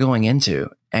know what you're going into,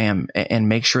 and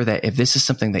make sure that if this is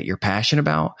something that you're passionate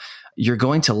about, you're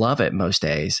going to love it most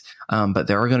days. But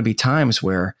there are going to be times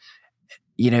where,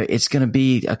 it's going to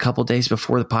be a couple days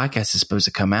before the podcast is supposed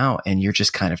to come out, and you're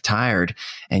just kind of tired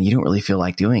and you don't really feel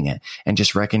like doing it. And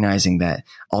just recognizing that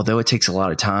although it takes a lot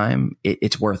of time,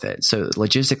 it's worth it. So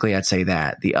logistically, I'd say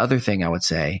that. The other thing I would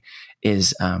say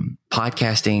is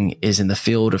podcasting is in the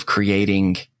field of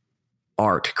creating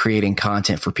art, creating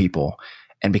content for people.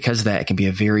 And because of that, it can be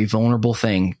a very vulnerable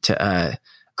thing to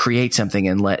create something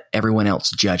and let everyone else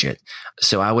judge it.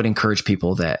 So I would encourage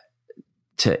people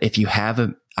if you have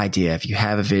an idea, if you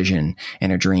have a vision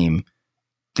and a dream,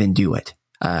 then do it.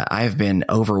 I've been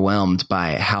overwhelmed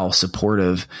by how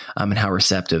supportive and how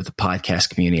receptive the podcast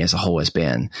community as a whole has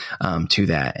been to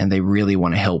that. And they really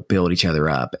want to help build each other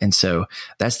up. And so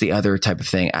that's the other type of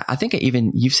thing. I think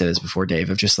even you've said this before, Dave,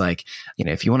 of just like,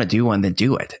 if you want to do one, then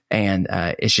do it. And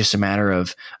it's just a matter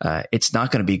of it's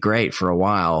not going to be great for a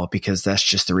while, because that's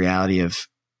just the reality of,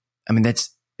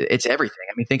 it's everything.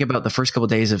 Think about the first couple of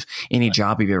days of any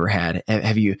job you've ever had.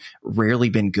 Have you rarely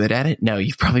been good at it? No,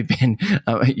 you've probably been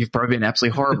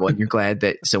absolutely horrible, and you're glad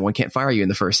that someone can't fire you in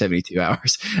the first 72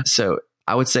 hours. So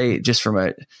I would say, just from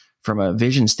a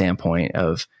vision standpoint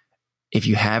of, if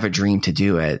you have a dream to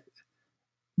do it,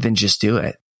 then just do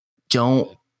it.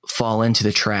 Don't fall into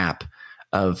the trap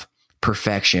of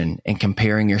perfection and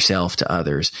comparing yourself to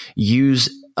others. Use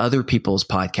other people's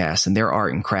podcasts and their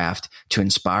art and craft to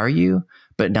inspire you,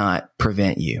 but not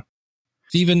prevent you.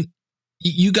 Stephen,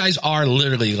 you guys are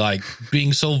literally like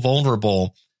being so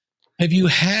vulnerable. Have you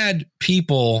had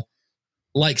people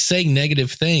like saying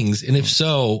negative things? And if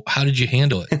so, how did you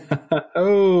handle it?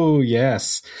 Oh,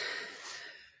 yes.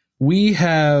 We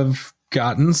have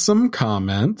gotten some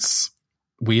comments.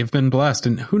 We have been blessed,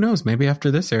 and who knows, maybe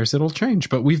after this airs, it'll change,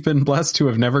 but we've been blessed to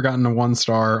have never gotten a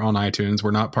 1-star on iTunes.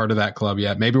 We're not part of that club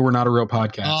yet. Maybe we're not a real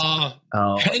podcast.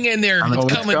 Hang in there.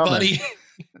 It's coming, buddy.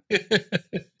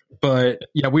 But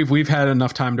yeah, we've had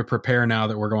enough time to prepare now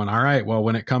that we're going, all right, well,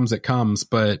 when it comes, it comes.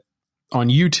 But on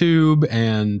YouTube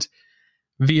and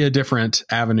via different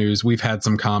avenues, we've had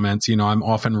some comments. I'm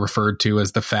often referred to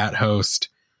as the fat host.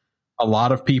 A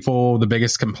lot of people, the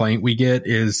biggest complaint we get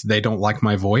is they don't like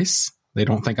my voice. They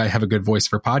don't think I have a good voice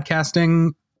for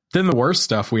podcasting. Then the worst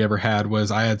stuff we ever had was,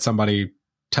 I had somebody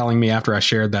telling me, after I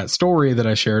shared that story that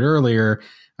I shared earlier,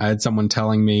 I had someone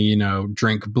telling me,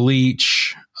 drink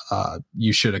bleach,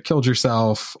 you should have killed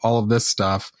yourself, all of this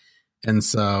stuff. And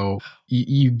so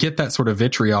you get that sort of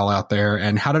vitriol out there.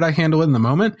 And how did I handle it in the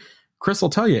moment? Chris will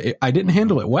tell you, I didn't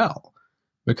handle it well,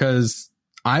 because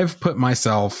I've put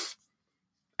myself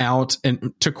out,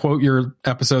 and to quote your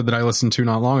episode that I listened to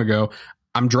not long ago,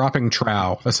 I'm dropping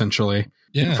trow essentially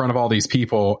in front of all these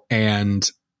people, and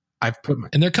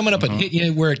and they're coming up and hitting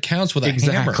you where it counts with a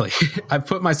hammer. I've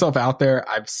put myself out there.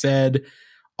 I've said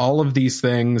all of these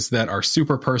things that are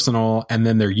super personal, and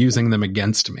then they're using them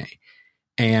against me.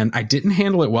 And I didn't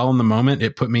handle it well in the moment.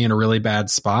 It put me in a really bad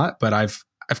spot, but I've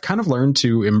kind of learned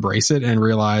to embrace it and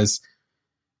realize,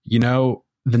 the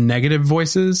negative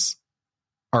voices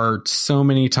are so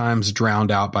many times drowned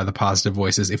out by the positive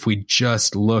voices if we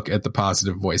just look at the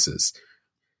positive voices.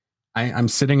 I'm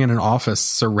sitting in an office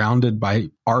surrounded by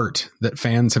art that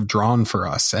fans have drawn for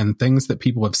us and things that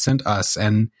people have sent us.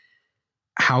 And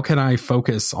how can I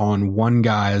focus on one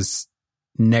guy's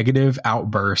negative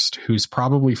outburst who's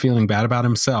probably feeling bad about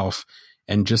himself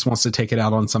and just wants to take it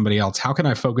out on somebody else? How can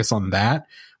I focus on that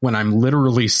when I'm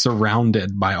literally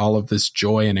surrounded by all of this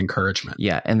joy and encouragement?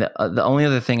 Yeah. And the only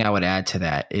other thing I would add to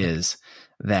that is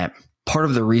that part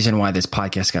of the reason why this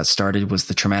podcast got started was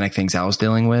the traumatic things I was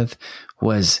dealing with,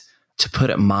 was, to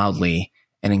put it mildly,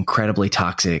 an incredibly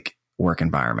toxic work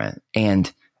environment.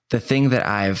 And the thing that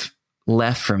I've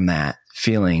left from that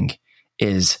feeling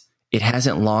is, it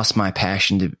hasn't lost my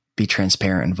passion to be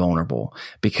transparent and vulnerable,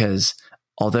 because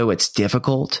although it's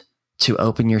difficult to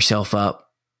open yourself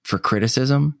up for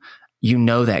criticism,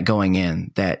 that going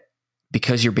in, that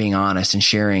because you're being honest and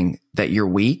sharing that you're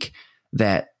weak,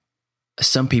 that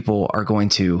some people are going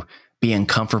to be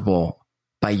uncomfortable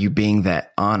by you being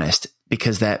that honest,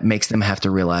 because that makes them have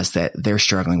to realize that they're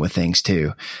struggling with things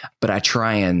too. But I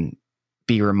try and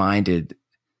be reminded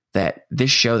that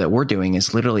this show that we're doing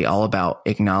is literally all about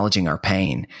acknowledging our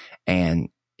pain. And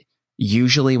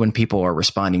usually when people are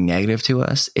responding negative to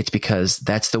us, it's because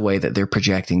that's the way that they're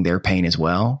projecting their pain as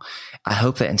well. I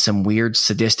hope that in some weird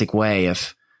sadistic way,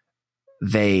 if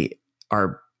they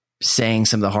are saying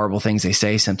some of the horrible things they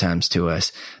say sometimes to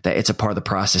us, that it's a part of the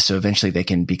process. So eventually they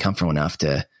can be comfortable enough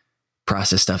to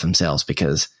process stuff themselves,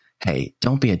 because hey,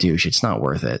 don't be a douche. It's not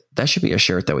worth it. That should be a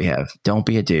shirt that we have. Don't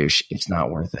be a douche. It's not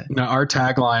worth it. No, our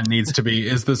tagline needs to be,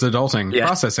 is this adulting? Yeah.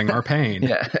 Processing our pain.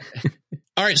 Yeah.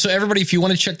 All right. So everybody, if you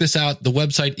want to check this out, the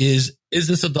website is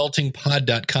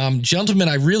thisthisadultingpod.com. Gentlemen,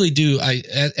 I really do.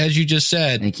 As you just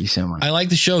said, Thank you so much. I like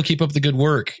the show. Keep up the good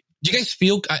work. Do you guys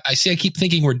feel, I keep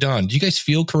thinking we're done. Do you guys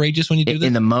feel courageous when you do this?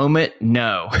 In the moment,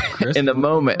 no. In the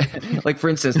moment, like for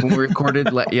instance, when we recorded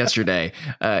yesterday,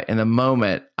 in the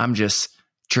moment, I'm just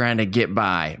trying to get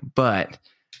by. But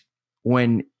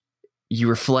when you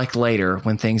reflect later,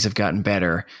 when things have gotten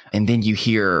better, and then you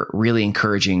hear really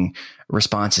encouraging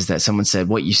responses that someone said,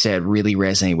 what you said really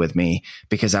resonated with me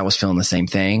because I was feeling the same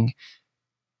thing.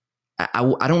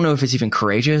 I don't know if it's even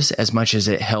courageous as much as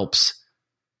it helps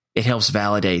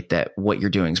validate that what you're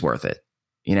doing is worth it,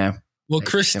 you know? Well,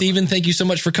 Chris Steven, thank you so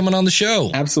much for coming on the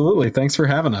show. Absolutely. Thanks for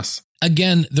having us.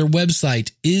 Again, their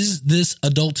website is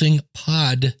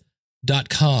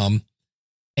thisadultingpod.com.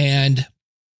 And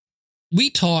we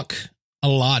talk a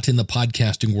lot in the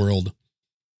podcasting world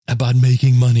about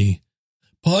making money,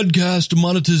 podcast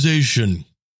monetization.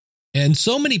 And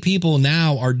so many people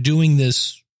now are doing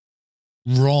this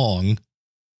wrong.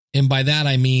 And by that,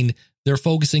 I mean, they're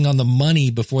focusing on the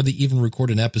money before they even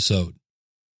record an episode.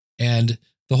 And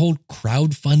the whole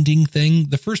crowdfunding thing,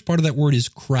 the first part of that word is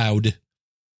crowd.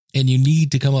 And you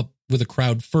need to come up with a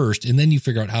crowd first, and then you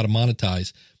figure out how to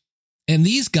monetize. And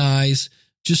these guys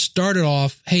just started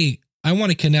off, hey, I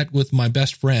want to connect with my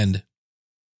best friend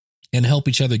and help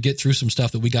each other get through some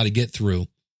stuff that we got to get through.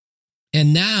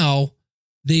 And now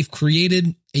they've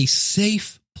created a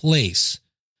safe place.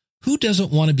 Who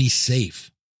doesn't want to be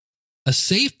safe? A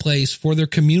safe place for their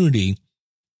community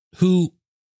who,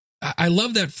 I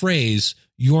love that phrase,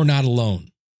 you're not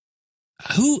alone.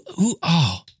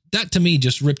 That to me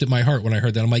just ripped at my heart when I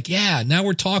heard that. I'm like, yeah, now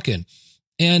we're talking.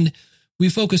 And we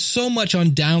focus so much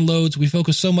on downloads. We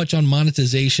focus so much on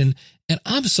monetization. And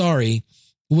I'm sorry,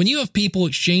 when you have people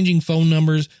exchanging phone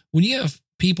numbers, when you have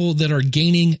people that are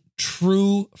gaining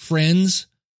true friends,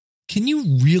 can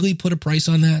you really put a price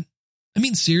on that? I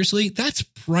mean, seriously, that's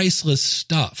priceless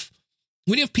stuff.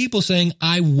 When you have people saying,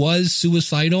 I was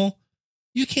suicidal,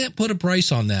 you can't put a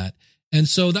price on that. And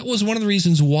so that was one of the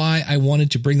reasons why I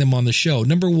wanted to bring them on the show.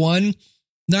 Number one,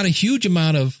 not a huge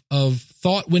amount of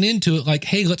thought went into it. Like,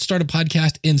 hey, let's start a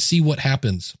podcast and see what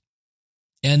happens.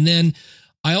 And then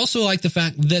I also like the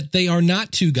fact that they are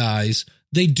not two guys.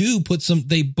 They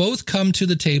both come to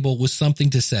the table with something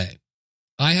to say.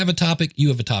 I have a topic. You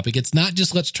have a topic. It's not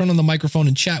just let's turn on the microphone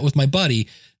and chat with my buddy.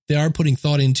 They are putting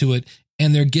thought into it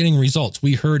and they're getting results.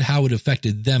 We heard how it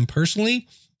affected them personally.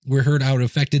 We heard how it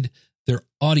affected their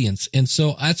audience. And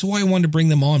so that's why I wanted to bring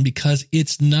them on, because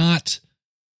it's not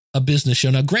a business show.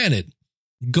 Now, granted,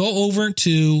 go over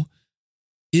to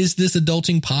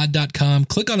isthisadultingpod.com,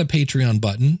 click on the Patreon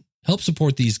button, help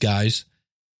support these guys.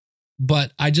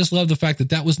 But I just love the fact that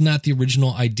that was not the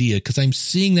original idea, because I'm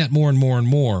seeing that more and more and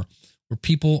more, where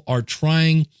people are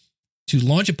trying to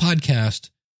launch a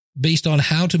podcast based on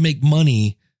how to make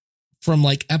money from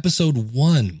like episode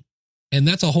 1. And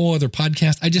that's a whole other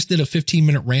podcast. I just did a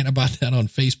 15-minute rant about that on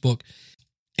Facebook.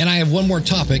 And I have one more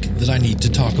topic that I need to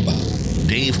talk about.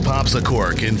 Dave pops a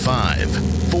cork in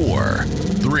 5, 4,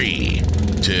 3,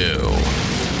 2.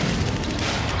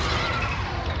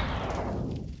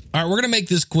 All right, we're going to make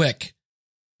this quick.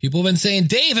 People have been saying,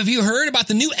 Dave, have you heard about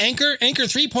the new Anchor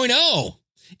 3.0?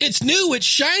 It's new, it's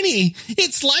shiny,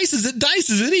 it slices, it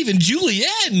dices, it even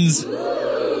juliennes.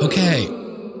 Okay.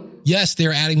 Yes,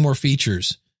 they're adding more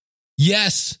features.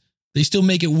 Yes, they still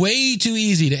make it way too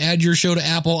easy to add your show to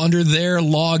Apple under their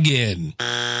login.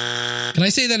 Can I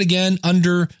say that again?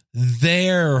 Under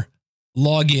their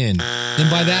login.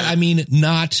 And by that, I mean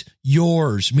not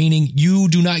yours, meaning you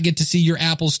do not get to see your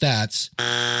Apple stats.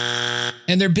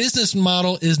 And their business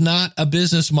model is not a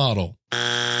business model.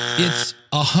 It's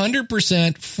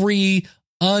 100% free,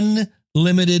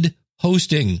 unlimited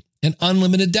hosting and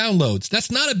unlimited downloads.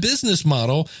 That's not a business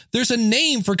model. There's a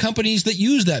name for companies that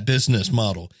use that business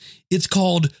model. It's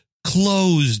called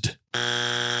closed.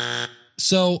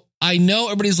 So I know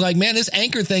everybody's like, man, this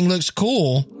Anchor thing looks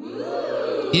cool.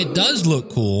 It does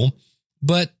look cool,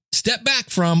 but step back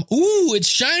from, ooh, it's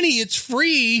shiny, it's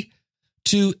free,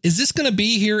 to, is this going to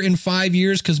be here in 5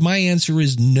 years? Because my answer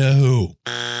is no.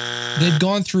 They've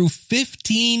gone through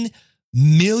 $15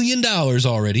 million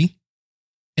already,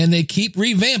 and they keep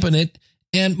revamping it.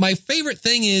 And my favorite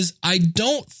thing is, I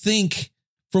don't think,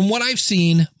 from what I've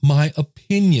seen, my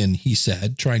opinion, he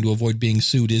said, trying to avoid being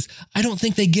sued, is I don't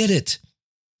think they get it.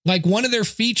 Like, one of their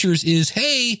features is,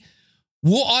 hey,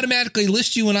 we'll automatically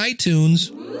list you in iTunes,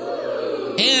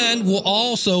 and we'll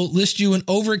also list you in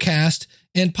Overcast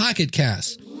and Pocket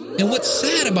Cast. And what's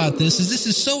sad about this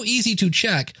is so easy to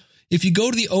check. If you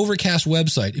go to the Overcast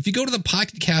website, if you go to the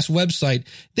Pocket Cast website,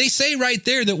 they say right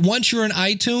there that once you're in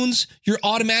iTunes, you're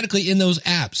automatically in those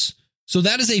apps. So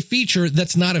that is a feature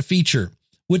that's not a feature,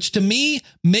 which to me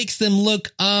makes them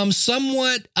look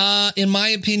somewhat, in my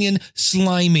opinion,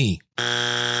 slimy.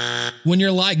 When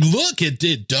you're like, look,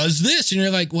 it does this. And you're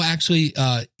like, well, actually,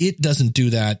 it doesn't do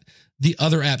that. The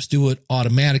other apps do it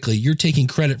automatically. You're taking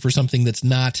credit for something that's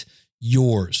not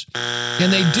yours.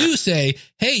 And they do say,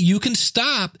 hey, you can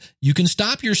stop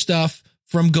your stuff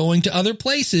from going to other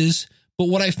places. But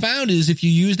what I found is if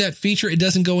you use that feature, it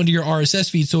doesn't go into your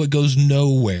RSS feed, so it goes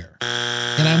nowhere.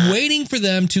 And I'm waiting for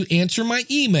them to answer my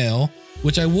email,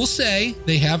 which I will say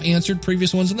they have answered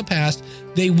previous ones in the past.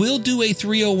 They will do a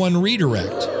 301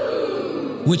 redirect,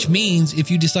 which means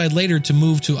if you decide later to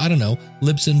move to, I don't know,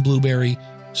 Libsyn, Blueberry,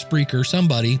 Spreaker,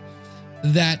 somebody,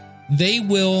 that they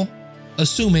will,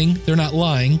 assuming they're not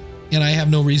lying, and I have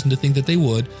no reason to think that they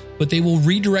would, but they will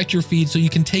redirect your feed so you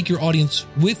can take your audience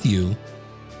with you.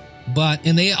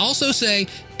 And they also say,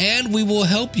 and we will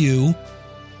help you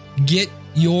get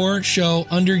your show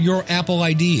under your Apple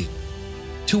ID.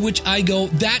 To which I go,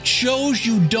 that shows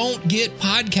you don't get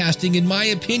podcasting, in my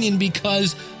opinion,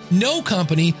 because no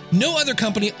other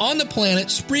company on the planet,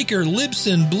 Spreaker,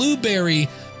 Libsyn, Blueberry,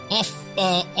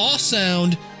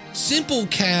 Awsound,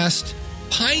 Simplecast,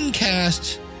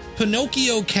 Pinecast,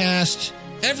 Pinocchio Cast,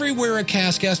 Everywhere a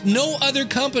Cast, no other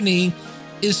company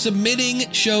is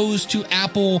submitting shows to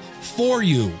Apple for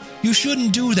you. You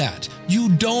shouldn't do that. You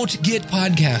don't get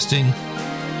podcasting.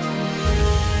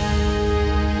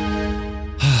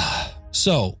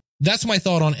 So that's my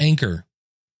thought on Anchor.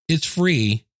 It's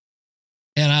free,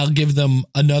 and I'll give them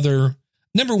another.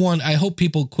 Number one, I hope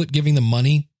people quit giving them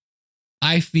money.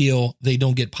 I feel they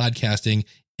don't get podcasting,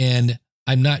 and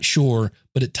I'm not sure,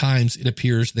 but at times it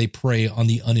appears they prey on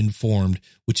the uninformed,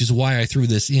 which is why I threw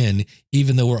this in,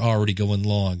 even though we're already going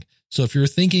long. So if you're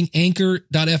thinking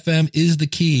Anchor.fm is the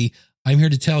key, I'm here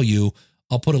to tell you.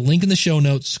 I'll put a link in the show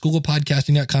notes,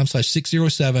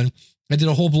 schoolofpodcasting.com/607. I did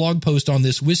a whole blog post on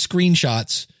this with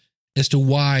screenshots as to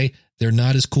why they're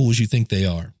not as cool as you think they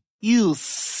are. You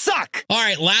suck! All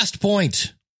right, last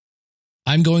point.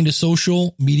 I'm going to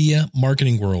social media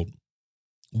marketing world.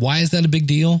 Why is that a big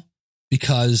deal?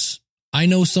 Because I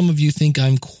know some of you think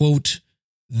I'm, quote,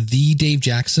 the Dave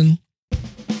Jackson.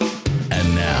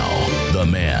 And now, the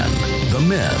man, the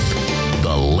myth,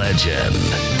 the legend,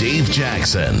 Dave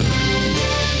Jackson.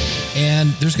 And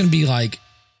there's going to be like,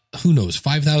 who knows,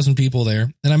 5,000 people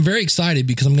there. And I'm very excited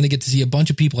because I'm going to get to see a bunch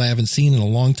of people I haven't seen in a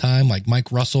long time, like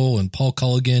Mike Russell and Paul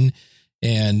Culligan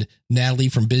and Natalie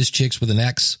from Biz Chicks with an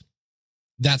X.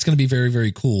 That's going to be very,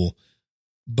 very cool.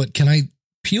 But can I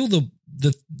peel the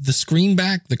screen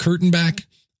back, the curtain back?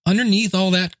 Underneath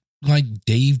all that, like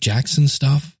Dave Jackson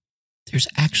stuff, there's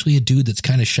actually a dude that's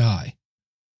kind of shy.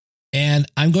 And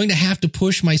I'm going to have to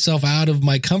push myself out of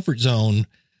my comfort zone,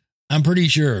 I'm pretty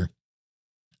sure,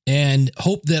 and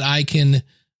hope that I can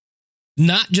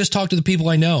not just talk to the people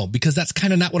I know, because that's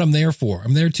kind of not what I'm there for.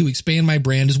 I'm there to expand my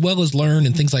brand as well as learn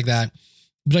and things like that.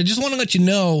 But I just want to let you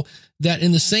know that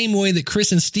in the same way that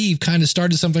Chris and Steve kind of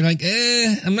started something like,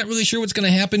 I'm not really sure what's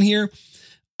going to happen here,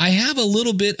 I have a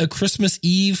little bit of Christmas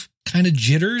Eve kind of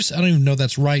jitters. I don't even know if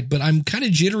that's right, but I'm kind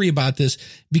of jittery about this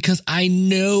because I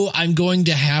know I'm going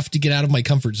to have to get out of my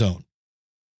comfort zone.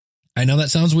 I know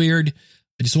that sounds weird.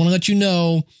 I just want to let you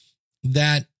know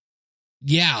that,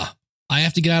 yeah, I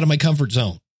have to get out of my comfort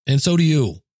zone. And so do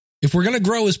you. If we're going to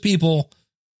grow as people,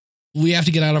 we have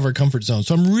to get out of our comfort zone.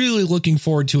 So I'm really looking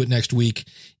forward to it next week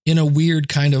in a weird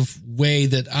kind of way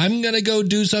that I'm going to go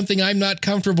do something I'm not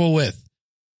comfortable with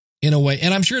in a way.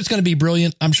 And I'm sure it's going to be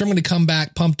brilliant. I'm sure I'm going to come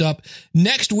back pumped up.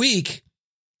 Next week,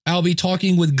 I'll be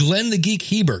talking with Glenn the Geek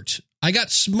Hebert. I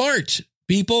got smart,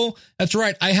 people. That's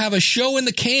right. I have a show in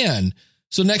the can.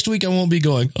 So next week I won't be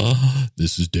going,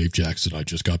 this is Dave Jackson. I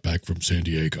just got back from San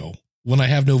Diego, when I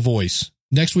have no voice.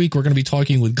 Next week, we're going to be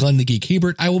talking with Glenn the Geek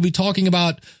Hebert. I will be talking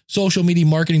about social media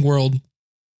marketing world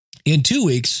in 2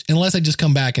 weeks, unless I just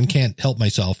come back and can't help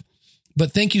myself.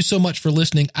 But thank you so much for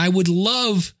listening. I would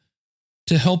love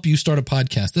to help you start a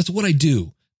podcast. That's what I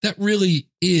do. That really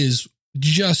is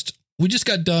we just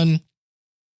got done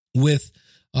with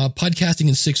podcasting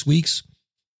in 6 weeks.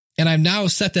 And I've now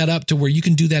set that up to where you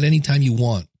can do that anytime you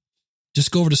want.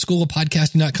 Just go over to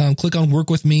schoolofpodcasting.com, click on work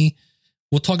with me.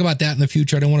 We'll talk about that in the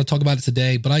future. I don't want to talk about it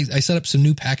today, but I set up some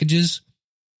new packages,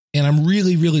 and I'm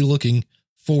really, really looking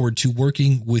forward to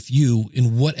working with you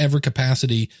in whatever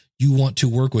capacity you want to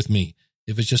work with me.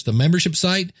 If it's just a membership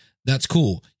site, that's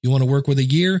cool. You want to work with a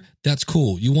year? That's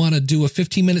cool. You want to do a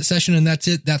 15-minute session and that's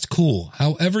it? That's cool.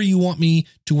 However you want me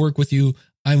to work with you,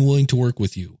 I'm willing to work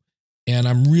with you. And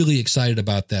I'm really excited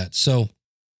about that. So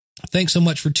thanks so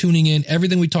much for tuning in.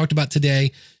 Everything we talked about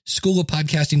today,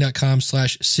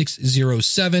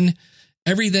 schoolofpodcasting.com/607.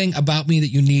 Everything about me that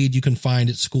you need, you can find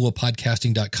at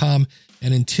schoolofpodcasting.com.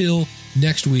 And until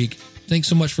next week, thanks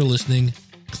so much for listening.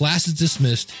 Class is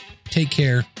dismissed. Take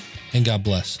care and God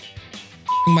bless.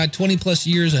 My 20 plus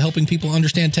years of helping people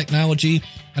understand technology,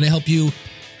 and I help you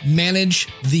manage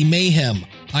the mayhem.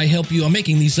 I help you. I'm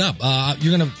making these up.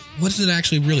 What is it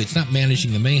actually really? It's not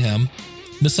managing the mayhem.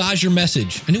 Massage your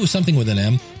message. I knew it was something with an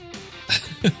M.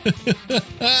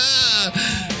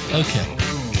 Okay.